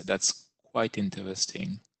nevertheless, that's quite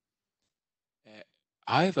interesting.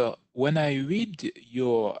 However, when I read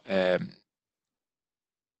your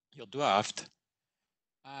draft,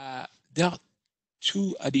 there are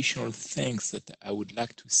 2 additional things that I would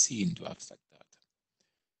like to see in drafts like that.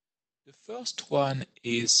 The first one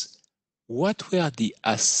is, what were the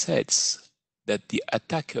assets that the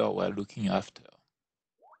attacker were looking after?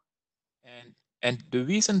 And the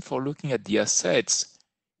reason for looking at the assets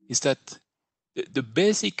is that the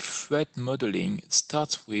basic threat modeling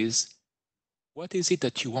starts with, what is it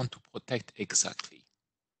that you want to protect exactly?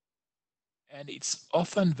 And it's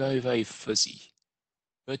often very, very fuzzy.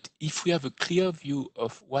 But if we have a clear view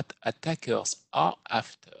of what attackers are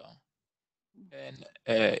after, then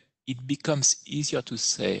it becomes easier to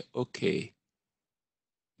say, okay,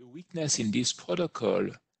 the weakness in this protocol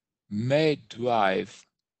may drive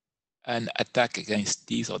an attack against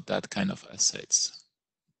these or that kind of assets.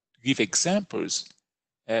 To give examples,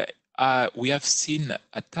 we have seen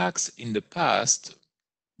attacks in the past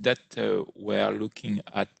that were looking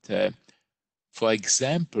at, for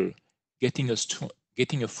example, getting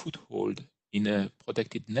a foothold in a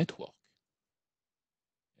protected network,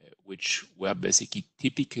 which were basically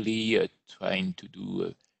typically trying to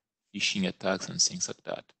do phishing attacks and things like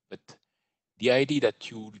that. But the idea that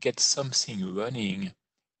you get something running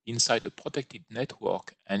inside a protected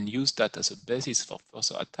network and use that as a basis for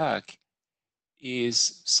further attack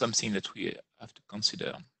is something that we have to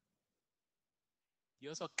consider. The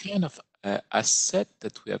other kind of asset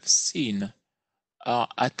that we have seen are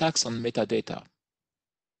attacks on metadata.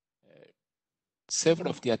 Several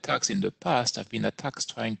of the attacks in the past have been attacks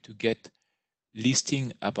trying to get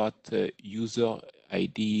listing about user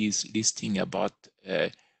IDs, listing about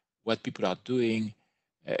what people are doing,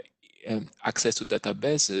 access to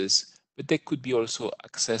databases, but there could be also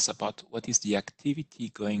access about what is the activity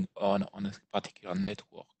going on a particular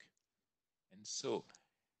network. And so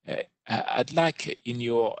I'd like in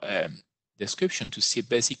your description to see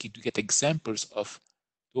basically to get examples of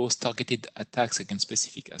those targeted attacks against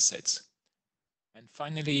specific assets. And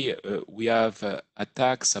finally, we have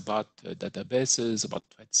attacks about databases, about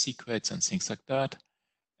threat secrets and things like that.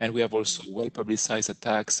 And we have also well-publicized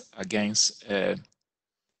attacks against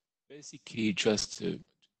basically just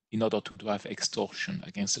in order to drive extortion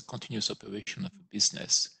against the continuous operation of a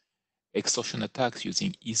business. Extortion attacks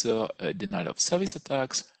using either denial of service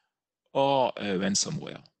attacks or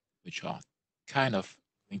ransomware, which are kind of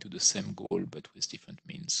going to the same goal, but with different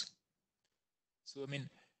means. So, I mean,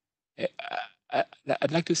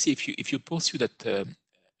 I'd like to see if you pursue that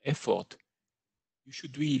effort, you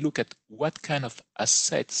should really look at what kind of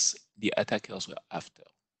assets the attackers were after.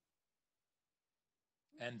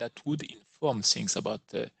 And that would inform things about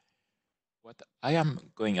what I am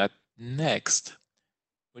going at next,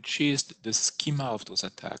 which is the schema of those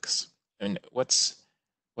attacks. And what's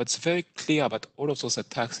very clear about all of those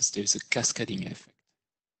attacks is there's a cascading effect.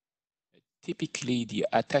 Typically, the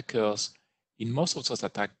attackers in most of those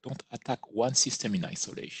attacks don't attack one system in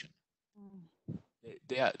isolation.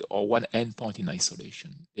 Or one endpoint in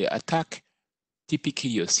isolation. They attack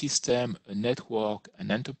typically a system, a network,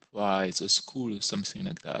 an enterprise, a school, or something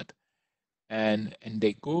like that. And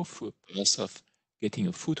they go through a process of getting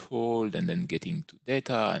a foothold and then getting to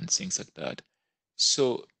data and things like that.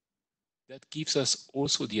 So that gives us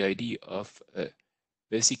also the idea of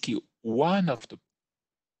basically one of the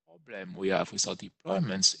problem we have with our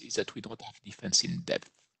deployments is that we don't have defense in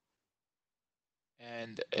depth.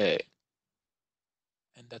 And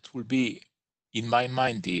that will be, in my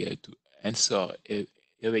mind, to answer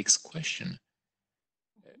Eric's question,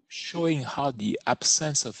 showing how the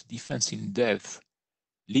absence of defense in depth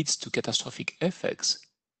leads to catastrophic effects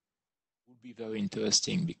would be very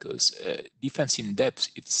interesting, because defense in depth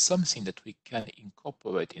is something that we can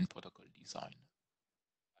incorporate in protocol design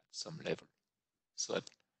at some level. So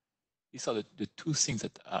these are the two things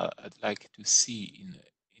that I'd like to see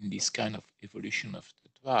in this kind of evolution of the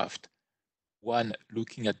draft. One,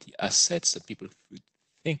 looking at the assets that people would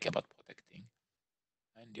think about protecting,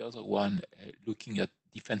 and the other one, looking at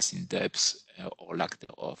defense in depth or lack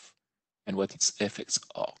thereof, and what its effects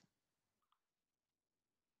are.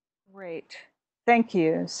 Great, thank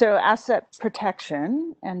you. So asset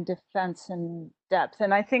protection and defense in depth,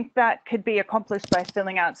 and I think that could be accomplished by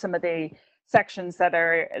filling out some of the sections that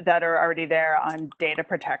are already there on data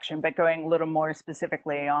protection, but going a little more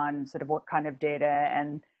specifically on sort of what kind of data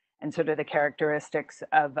and sort of the characteristics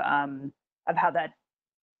of how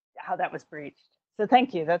that was breached. So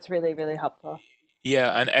thank you. That's really, really helpful.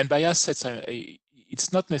 Yeah, and by assets,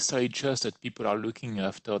 it's not necessarily just that people are looking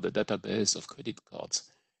after the database of credit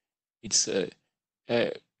cards. It's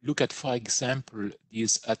look at, for example,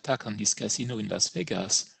 this attack on this casino in Las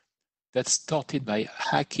Vegas that started by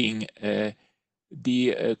hacking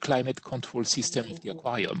the climate control system of the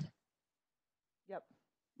aquarium. Yep.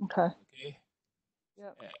 Okay.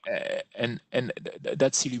 Yep. And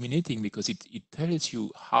that's illuminating, because it tells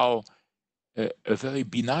you how a very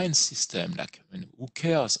benign system, like, I mean, who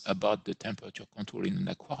cares about the temperature control in an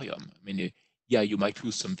aquarium? I mean, yeah, you might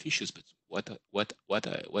lose some fishes, but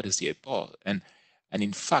what is the effort? And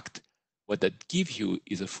in fact, what that gives you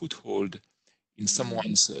is a foothold in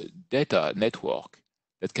someone's data network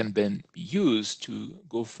that can then be used to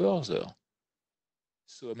go further.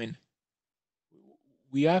 So, I mean,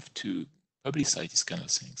 we have to publicize these kind of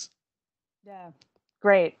things. Yeah,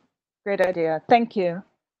 great idea. Thank you.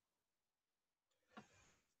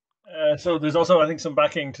 So there's also, I think, some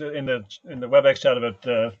backing in the WebEx chat about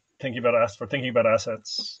thinking about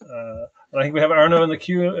assets. And I think we have Arno in the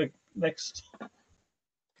queue next.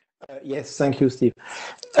 Yes, thank you, Steve.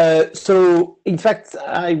 So, in fact,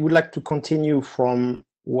 I would like to continue from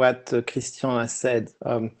what Christian has said.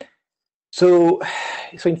 So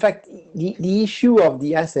in fact, the issue of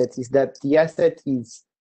the asset is that the asset is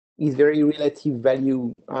very relative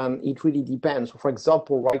value, and it really depends. So for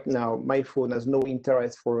example, right now, my phone has no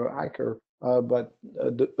interest for a hacker, but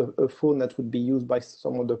a phone that would be used by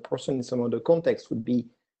some other person in some other context would be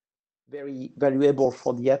very valuable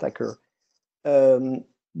for the attacker. And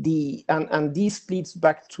this leads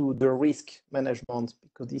back to the risk management,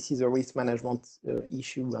 because this is a risk management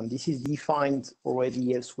issue, and this is defined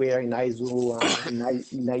already elsewhere in ISO and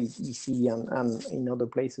in IEC and in other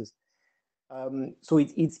places. So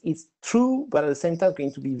it's true, but at the same time, it's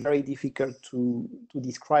going to be very difficult to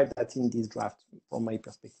describe that in this draft from my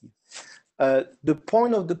perspective. The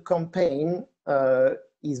point of the campaign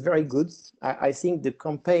is very good. I think the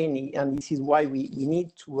campaign, and this is why we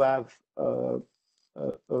need to have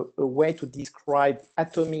a way to describe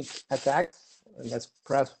atomic attacks, and that's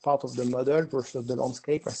perhaps part of the model versus the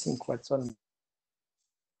landscape. I think Watson.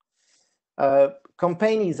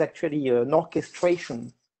 Campaign is actually an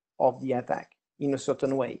orchestration of the attack in a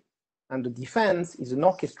certain way, and the defense is an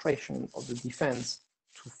orchestration of the defense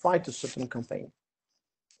to fight a certain campaign.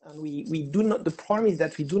 And we do not. The problem is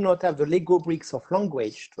that we do not have the Lego bricks of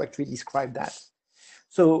language to actually describe that.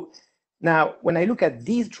 So now, when I look at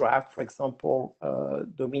this draft, for example,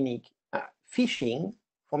 Dominic, phishing,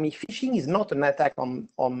 for me, phishing is not an attack on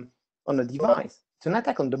a device. It's an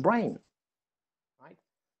attack on the brain, right?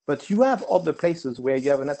 But you have other places where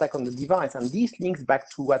you have an attack on the device, and this links back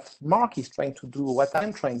to what Mark is trying to do, what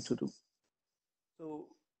I'm trying to do. So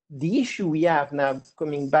the issue we have now,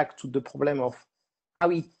 coming back to the problem of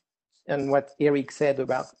how it, and what Eric said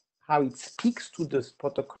about how it speaks to the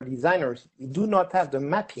protocol designers, we do not have the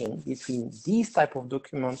mapping between these type of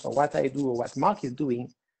documents or what I do or what Mark is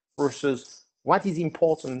doing versus what is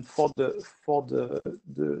important for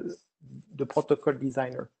the protocol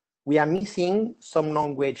designer. We are missing some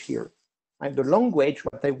language here. And the language,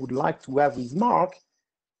 what I would like to have with Mark,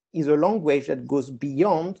 is a language that goes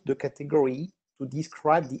beyond the category to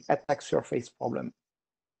describe the attack surface problem.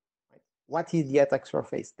 What is the attack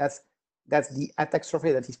surface? That's the attack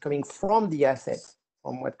surface that is coming from the asset,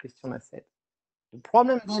 from what Christian has said. The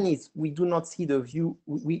problem then is we do not see the view.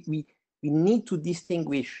 We need to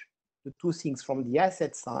distinguish the two things from the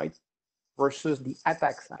asset side versus the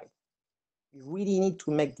attack side. We really need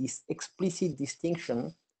to make this explicit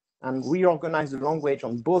distinction and reorganize the language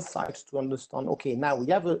on both sides to understand, okay, now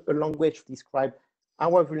we have a language to describe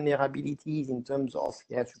our vulnerabilities in terms of,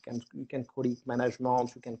 yes, you can call it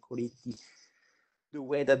management, you can call it the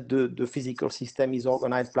way that the physical system is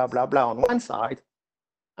organized, blah, blah, blah, on one side.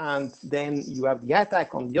 And then you have the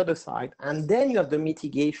attack on the other side. And then you have the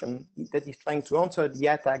mitigation that is trying to answer the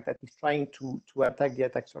attack, that is trying to attack the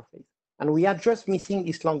attack surface. And we are just missing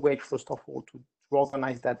this language, first of all, to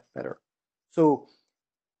organize that better. So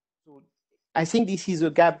I think this is a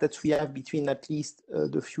gap that we have between at least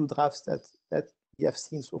the few drafts that we have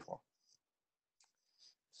seen so far.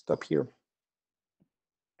 Stop here.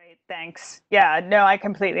 Great, thanks. Yeah, no, I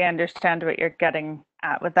completely understand what you're getting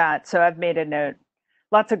at with that. So I've made a note.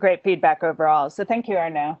 Lots of great feedback overall. So thank you,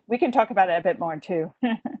 Arno. We can talk about it a bit more too.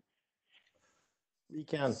 We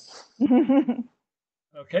can.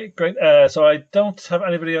 Okay, great. So I don't have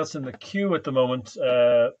anybody else in the queue at the moment.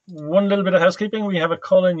 One little bit of housekeeping. We have a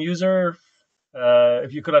call-in user.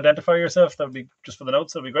 If you could identify yourself, that would be just for the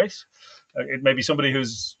notes. That'd be great. It may be somebody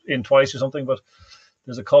who's in twice or something, but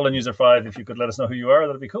there's a call-in user 5. If you could let us know who you are,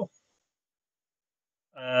 that'd be cool.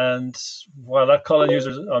 And while that call-in user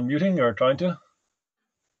is unmuting or trying to.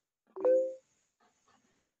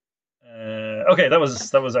 Okay, that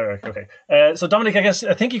was Eric. Okay, so Dominic,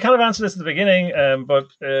 I think you kind of answered this at the beginning, but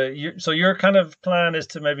so your kind of plan is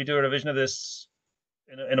to maybe do a revision of this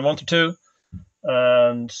in a month or two,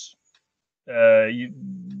 and you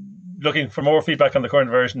looking for more feedback on the current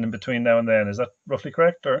version in between now and then. Is that roughly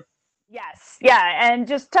correct, or? Yes, yeah, and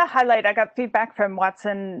just to highlight, I got feedback from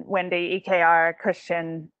Watson, Wendy, EKR,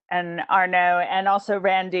 Christian, and Arno, and also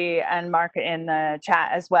Randy and Mark in the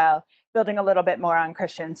chat as well, building a little bit more on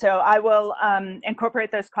Christian. So I will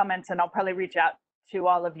incorporate those comments, and I'll probably reach out to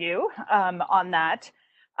all of you on that.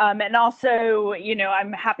 And also, you know,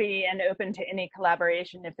 I'm happy and open to any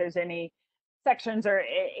collaboration if there's any sections or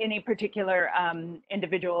any particular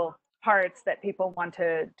individual parts that people want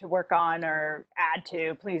to work on or add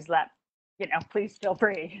to. Please please feel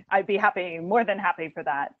free. I'd be happy, more than happy for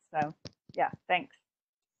that. So yeah, thanks.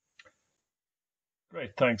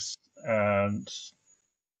 Great, thanks. And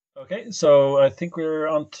Okay, so I think we're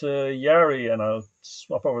on to Yari, and I'll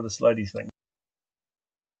swap over the slidey thing.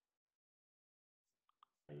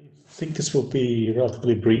 I think this will be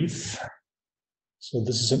relatively brief. So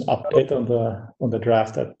this is an update on the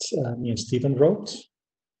draft that me and Stephen wrote.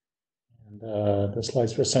 And the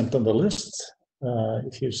slides were sent on the list.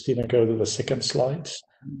 If you, Stephen, go to the second slide,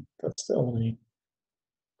 that's the only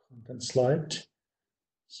content slide.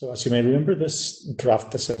 So as you may remember, this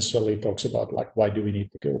draft essentially talks about like why do we need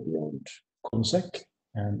to go beyond CONSEC,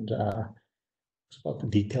 and about the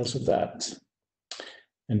details of that.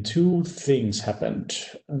 And two things happened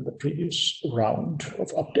in the previous round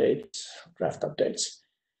of draft updates.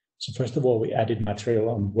 So first of all, we added material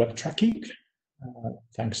on web tracking,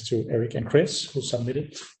 thanks to Eric and Chris, who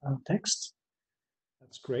submitted text.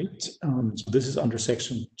 That's great. So this is under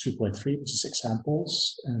section 2.3, which is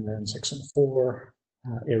examples, and then section 4,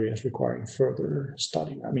 areas requiring further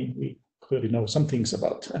study. I mean, we clearly know some things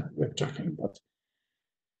about web tracking, but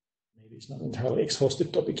maybe it's not entirely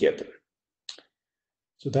exhaustive topic yet.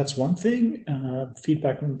 So that's one thing.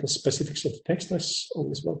 Feedback on the specifics of the text is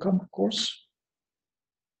always welcome, of course.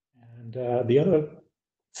 And the other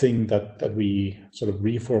thing that we sort of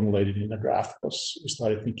reformulated in the draft was we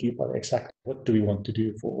started thinking about exactly what do we want to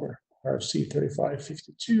do for RFC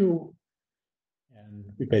 3552. And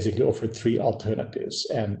we basically offered 3 alternatives.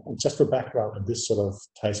 And just for background, and this sort of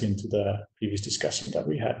ties into the previous discussion that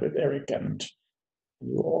we had with Eric and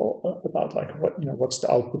you all about like what's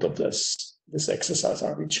the output of this exercise?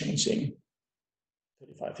 Are we changing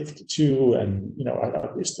 3552 and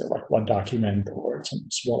is there like one document or some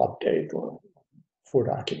small update or 4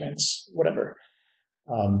 documents, whatever.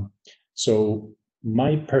 So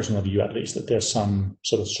my personal view, at least, that there's some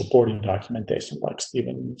sort of supporting documentation like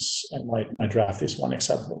Stephen's, and my draft is one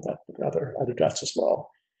example of that, but other drafts as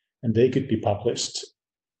well. And they could be published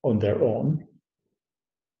on their own.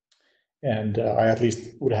 And I at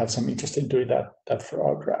least would have some interest in doing that for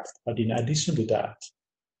our draft. But in addition to that,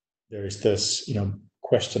 there is this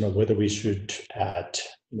question of whether we should add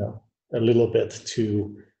a little bit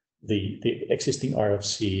to the existing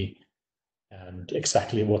RFC, and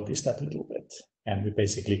exactly what is that little bit. And we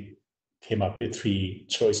basically came up with 3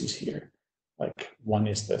 choices here. Like one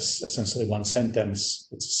is this essentially one sentence.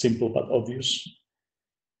 It's simple but obvious.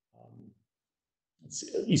 It's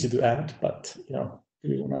easy to add, but do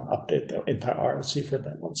we want to update the entire RFC for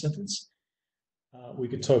that one sentence? We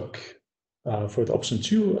could talk for the option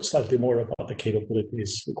 2 slightly more about the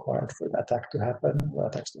capabilities required for the attack to happen, or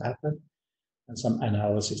attacks to happen, and some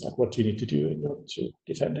analysis like what do you need to do in order to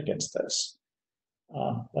defend against this.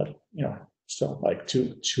 But still like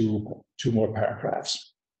two more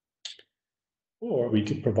paragraphs. Or we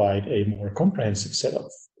could provide a more comprehensive set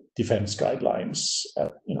of defense guidelines,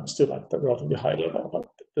 still at the relatively high level, but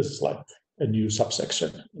this is like a new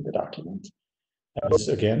subsection in the document. And this is,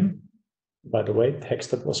 again, by the way,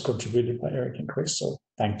 text that was contributed by Eric and Chris, so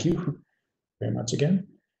thank you very much again.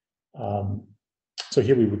 So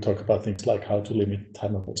here we would talk about things like how to limit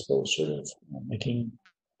time of exposure, making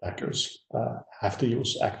attackers have to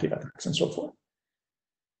use active attacks and so forth.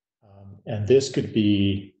 And this could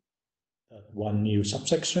be one new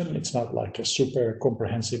subsection. It's not like a super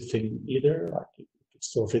comprehensive thing either. Like it could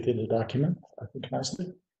still fit in the document, I think,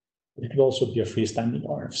 nicely. But it could also be a freestanding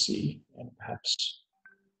RFC and perhaps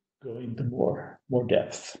go into more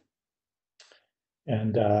depth.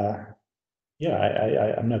 And I'm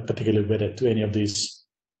not particularly wedded to any of these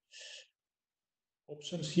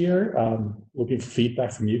options here. Looking for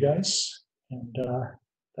feedback from you guys. And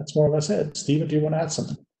that's more or less it. Stephen, do you want to add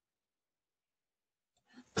something?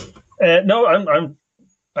 No,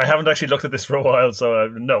 I haven't actually looked at this for a while, so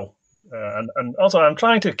no. And also, I'm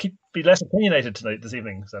trying to be less opinionated this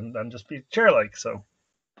evening, and just be chair-like. So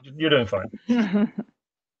you're doing fine.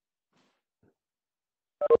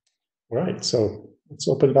 Right. So let's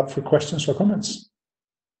open it up for questions or comments.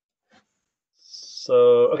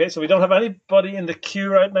 So okay, so we don't have anybody in the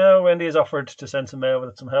queue right now. Wendy has offered to send some mail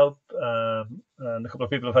with some help, and a couple of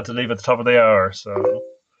people have had to leave at the top of the hour. So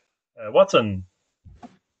Watson.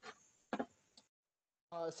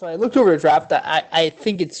 So I looked over the draft. I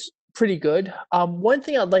think it's pretty good. One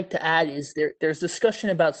thing I'd like to add is there's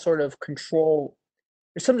discussion about sort of control.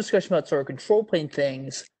 There's some discussion about sort of control plane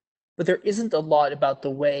things, but there isn't a lot about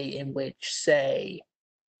the way in which, say,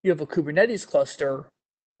 you have a Kubernetes cluster,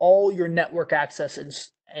 all your network access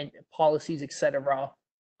and policies, etc.,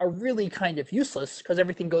 are really kind of useless because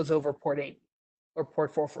everything goes over port 8 or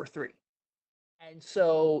port 443. And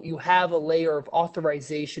so you have a layer of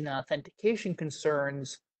authorization and authentication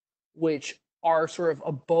concerns which are sort of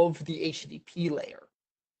above the HTTP layer.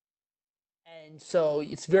 And so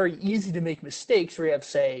it's very easy to make mistakes where you have,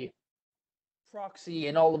 say, proxy,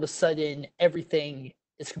 and all of a sudden everything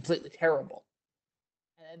is completely terrible.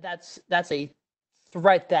 And that's a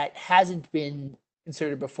threat that hasn't been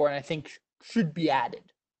considered before, and I think should be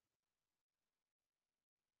added.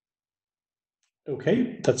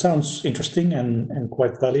 Okay, that sounds interesting and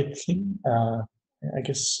quite valid thing. I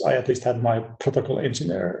guess I at least had my protocol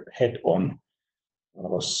engineer head on. I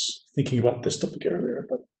was thinking about this topic earlier,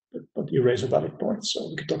 but you raise a valid point, so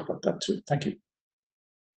we could talk about that too. Thank you.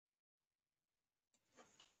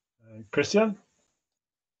 Christian?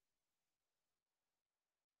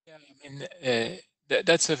 Yeah, I mean,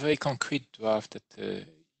 that's a very concrete draft that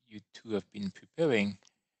you two have been preparing,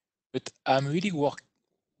 but I'm really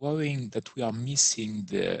worrying that we are missing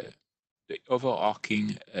the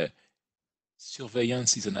overarching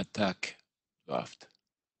surveillance is an attack draft.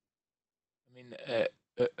 I mean,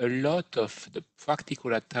 a lot of the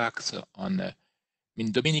practical attacks on, I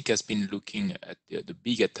mean, Dominic has been looking at the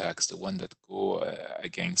big attacks, the one that go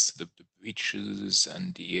against the breaches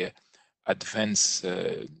and the advanced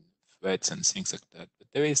threats and things like that. But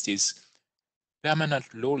there is this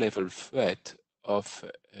permanent low-level threat of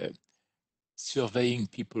surveying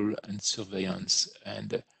people and surveillance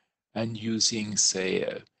and using,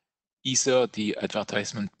 say, either the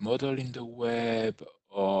advertisement model in the web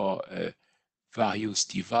or various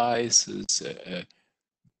devices,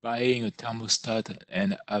 buying a thermostat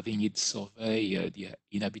and having it survey the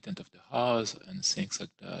inhabitant of the house and things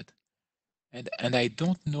like that. And I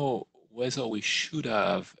don't know whether we should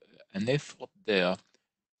have an effort there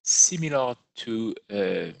similar to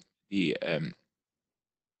the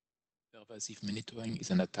pervasive monitoring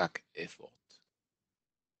is an attack effort.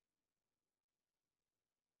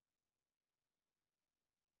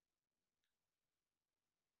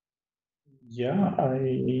 Yeah,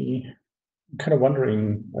 I'm kind of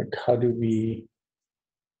wondering, like, how do we,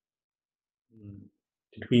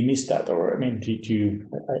 did we miss that? Or, I mean, did you,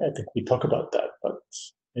 I think we talk about that, but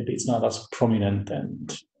maybe it's not as prominent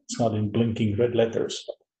and it's not in blinking red letters.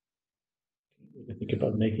 We can think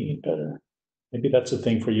about making it better. Maybe that's a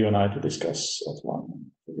thing for you and I to discuss offline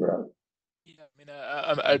and figure out. Yeah, I mean,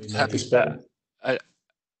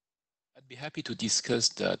 I'd be happy to discuss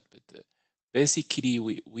that, but basically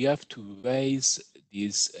we have to raise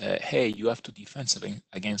this, hey, you have to defend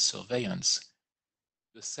against surveillance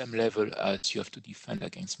the same level as you have to defend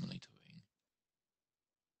against monitoring.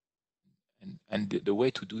 And the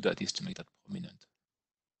way to do that is to make that prominent.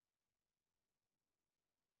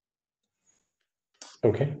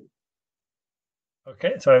 Okay.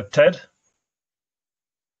 Okay, so Ted?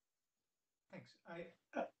 Thanks.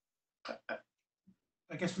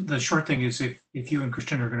 I guess the short thing is if you and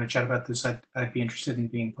Christian are going to chat about this, I'd be interested in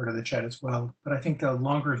being part of the chat as well. But I think the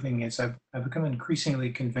longer thing is I've become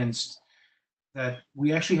increasingly convinced that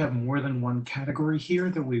we actually have more than one category here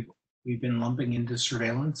that we've been lumping into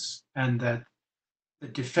surveillance, and that the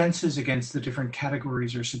defenses against the different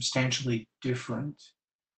categories are substantially different.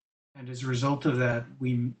 And as a result of that,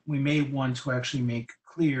 we may want to actually make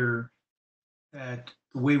clear that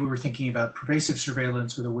the way we were thinking about pervasive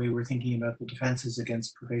surveillance or the way we're thinking about the defenses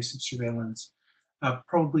against pervasive surveillance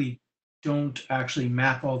probably don't actually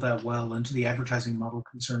map all that well into the advertising model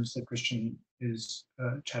concerns that Christian is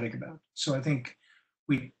chatting about. So I think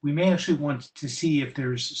we may actually want to see if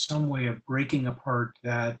there's some way of breaking apart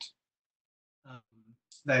that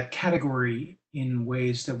that category in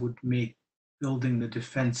ways that would make building the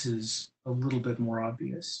defenses a little bit more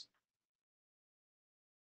obvious.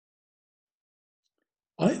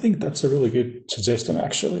 I think that's a really good suggestion,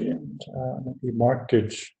 actually. And maybe Mark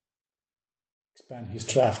could expand his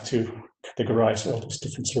draft to categorize all these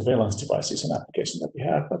different surveillance devices and applications that we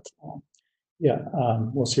have. But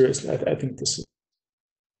more seriously, I think this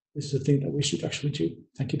is a thing that we should actually do.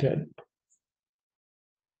 Thank you, Ted.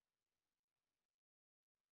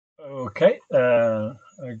 Okay.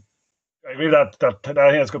 I agree that I think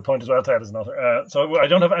that's a good point as well, Ted, is not. So I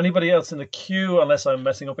don't have anybody else in the queue unless I'm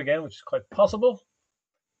messing up again, which is quite possible.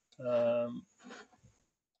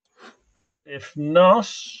 If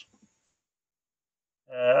not,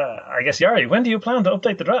 I guess, Yari, when do you plan to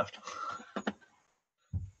update the draft?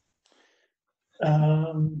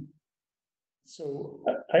 So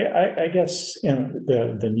I guess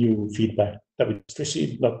the new feedback that we just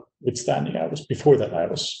received, notwithstanding, before that I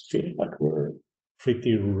was feeling like we're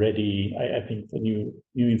pretty ready. I think the new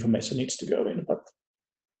information needs to go in, but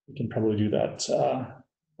we can probably do that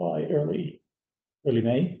by early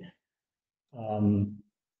May.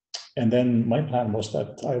 And then my plan was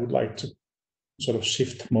that I would like to sort of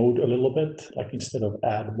shift mode a little bit, like instead of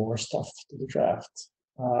add more stuff to the draft,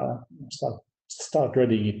 start start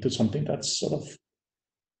readying it to something that's sort of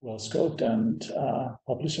well scoped and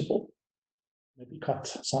publishable. Maybe cut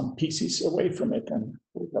some pieces away from it and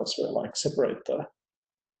put it elsewhere, like separate the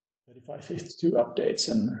 3552 updates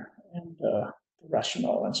and the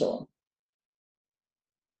rationale and so on.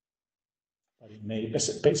 But it may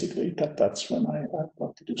basically that's when I'd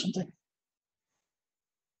like to do something.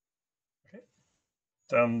 Okay,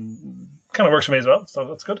 kind of works for me as well, so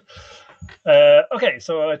that's good. Okay,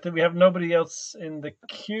 so I think we have nobody else in the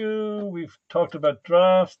queue. We've talked about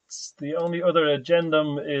drafts. The only other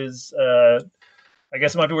addendum is, I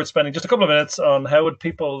guess it might be worth spending just a couple of minutes on how would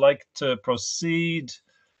people like to proceed,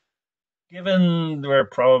 given we're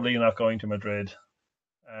probably not going to Madrid.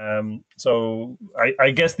 So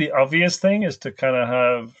I guess the obvious thing is to kind of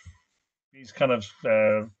have these kind of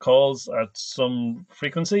calls at some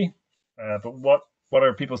frequency. But what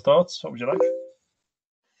are people's thoughts? What would you like?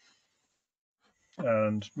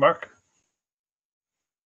 And Mark?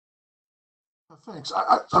 Thanks.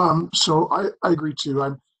 So I agree too.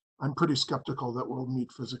 I'm pretty skeptical that we'll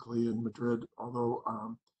meet physically in Madrid, although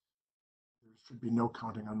there should be no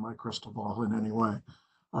counting on my crystal ball in any way.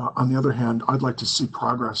 On the other hand, I'd like to see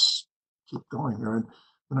progress keep going there. And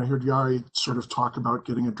when I heard Jari sort of talk about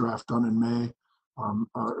getting a draft done in May,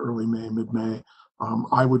 early May, mid-May,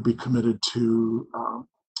 I would be committed to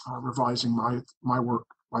revising my work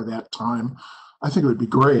by that time. I think it would be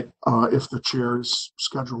great if the chairs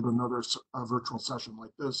scheduled another virtual session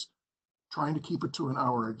like this, trying to keep it to an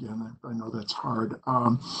hour again. I know that's hard,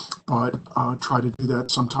 but try to do that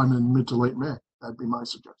sometime in mid to late May. That'd be my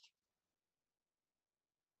suggestion.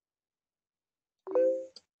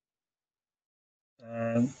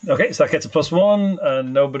 Okay, so that gets a +1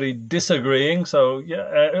 and nobody disagreeing. So yeah,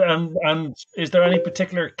 and is there any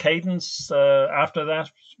particular cadence after that?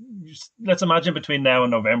 Let's imagine between now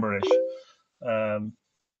and November-ish.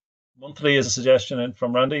 Monthly is a suggestion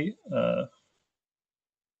from Randy.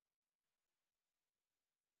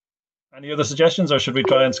 Any other suggestions, or should we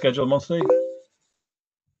try and schedule monthly?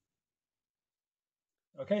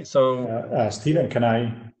 Okay, so Stephen, can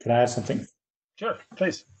I add something? Sure,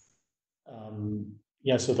 please.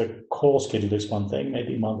 Yeah, so the call schedule is one thing.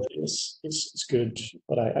 Maybe monthly is good,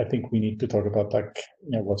 but I think we need to talk about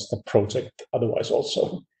what's the project otherwise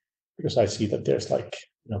also, because I see that there's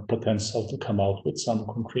potential to come out with some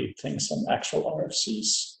concrete things and actual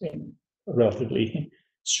RFCs in relatively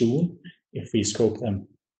soon if we scope them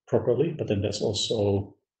properly. But then there's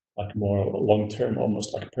also more long-term,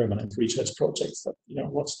 almost like permanent research projects that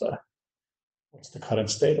what's the current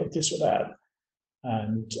state of this or that.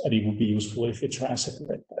 And it would be useful if we try and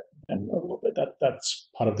separate that. And a little bit that's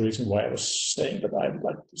part of the reason why I was saying that I would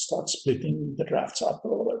like to start splitting the drafts up a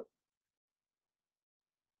little bit.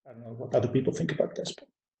 I don't know what other people think about this.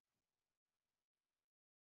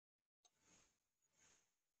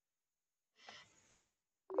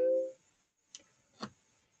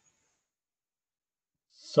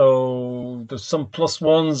 So there's some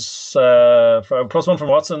 +1s, +1 from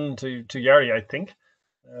Watson to Jari, I think.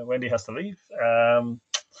 Wendy has to leave.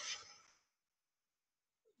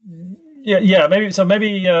 Yeah, maybe.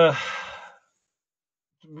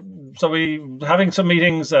 So we having some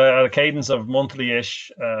meetings at a cadence of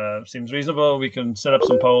monthly-ish seems reasonable. We can set up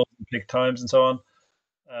some polls, pick times, and so on.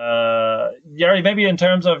 Jari, maybe in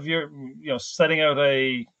terms of your, setting out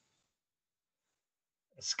a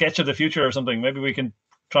sketch of the future or something, maybe we can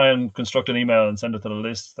try and construct an email and send it to the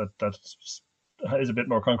list that is a bit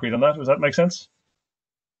more concrete on that. Does that make sense?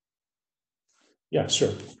 Yeah,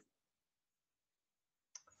 sure.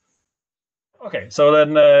 Okay, so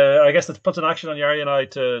then I guess that puts an action on Jari and I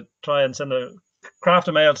to try and craft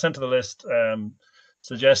a mail to send to the list,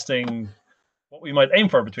 suggesting what we might aim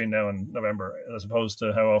for between now and November, as opposed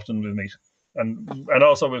to how often we'll meet, and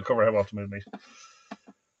also we'll cover how often we'll meet.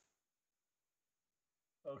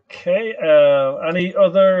 Okay, any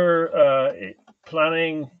other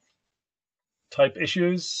planning type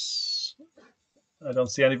issues? I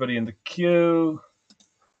don't see anybody in the queue.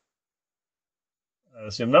 I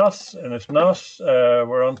assume not, and if not,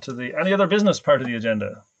 we're on to the any other business part of the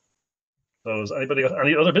agenda. So is anybody got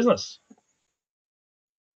any other business?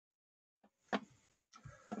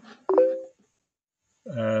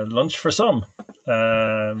 Lunch for some.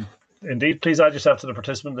 Indeed, please add yourself to the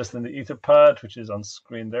participant list in the Etherpad, which is on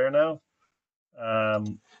screen there now.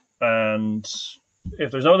 And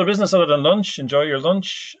if there's no other business other than lunch, enjoy your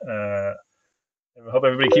lunch. I hope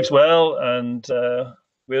everybody keeps well, and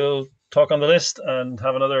we'll talk on the list and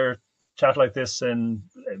have another chat like this in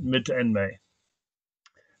mid to end May.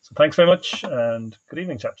 So thanks very much, and good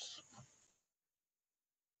evening, chaps.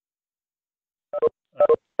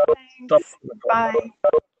 Thanks. Bye.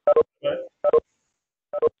 Bye.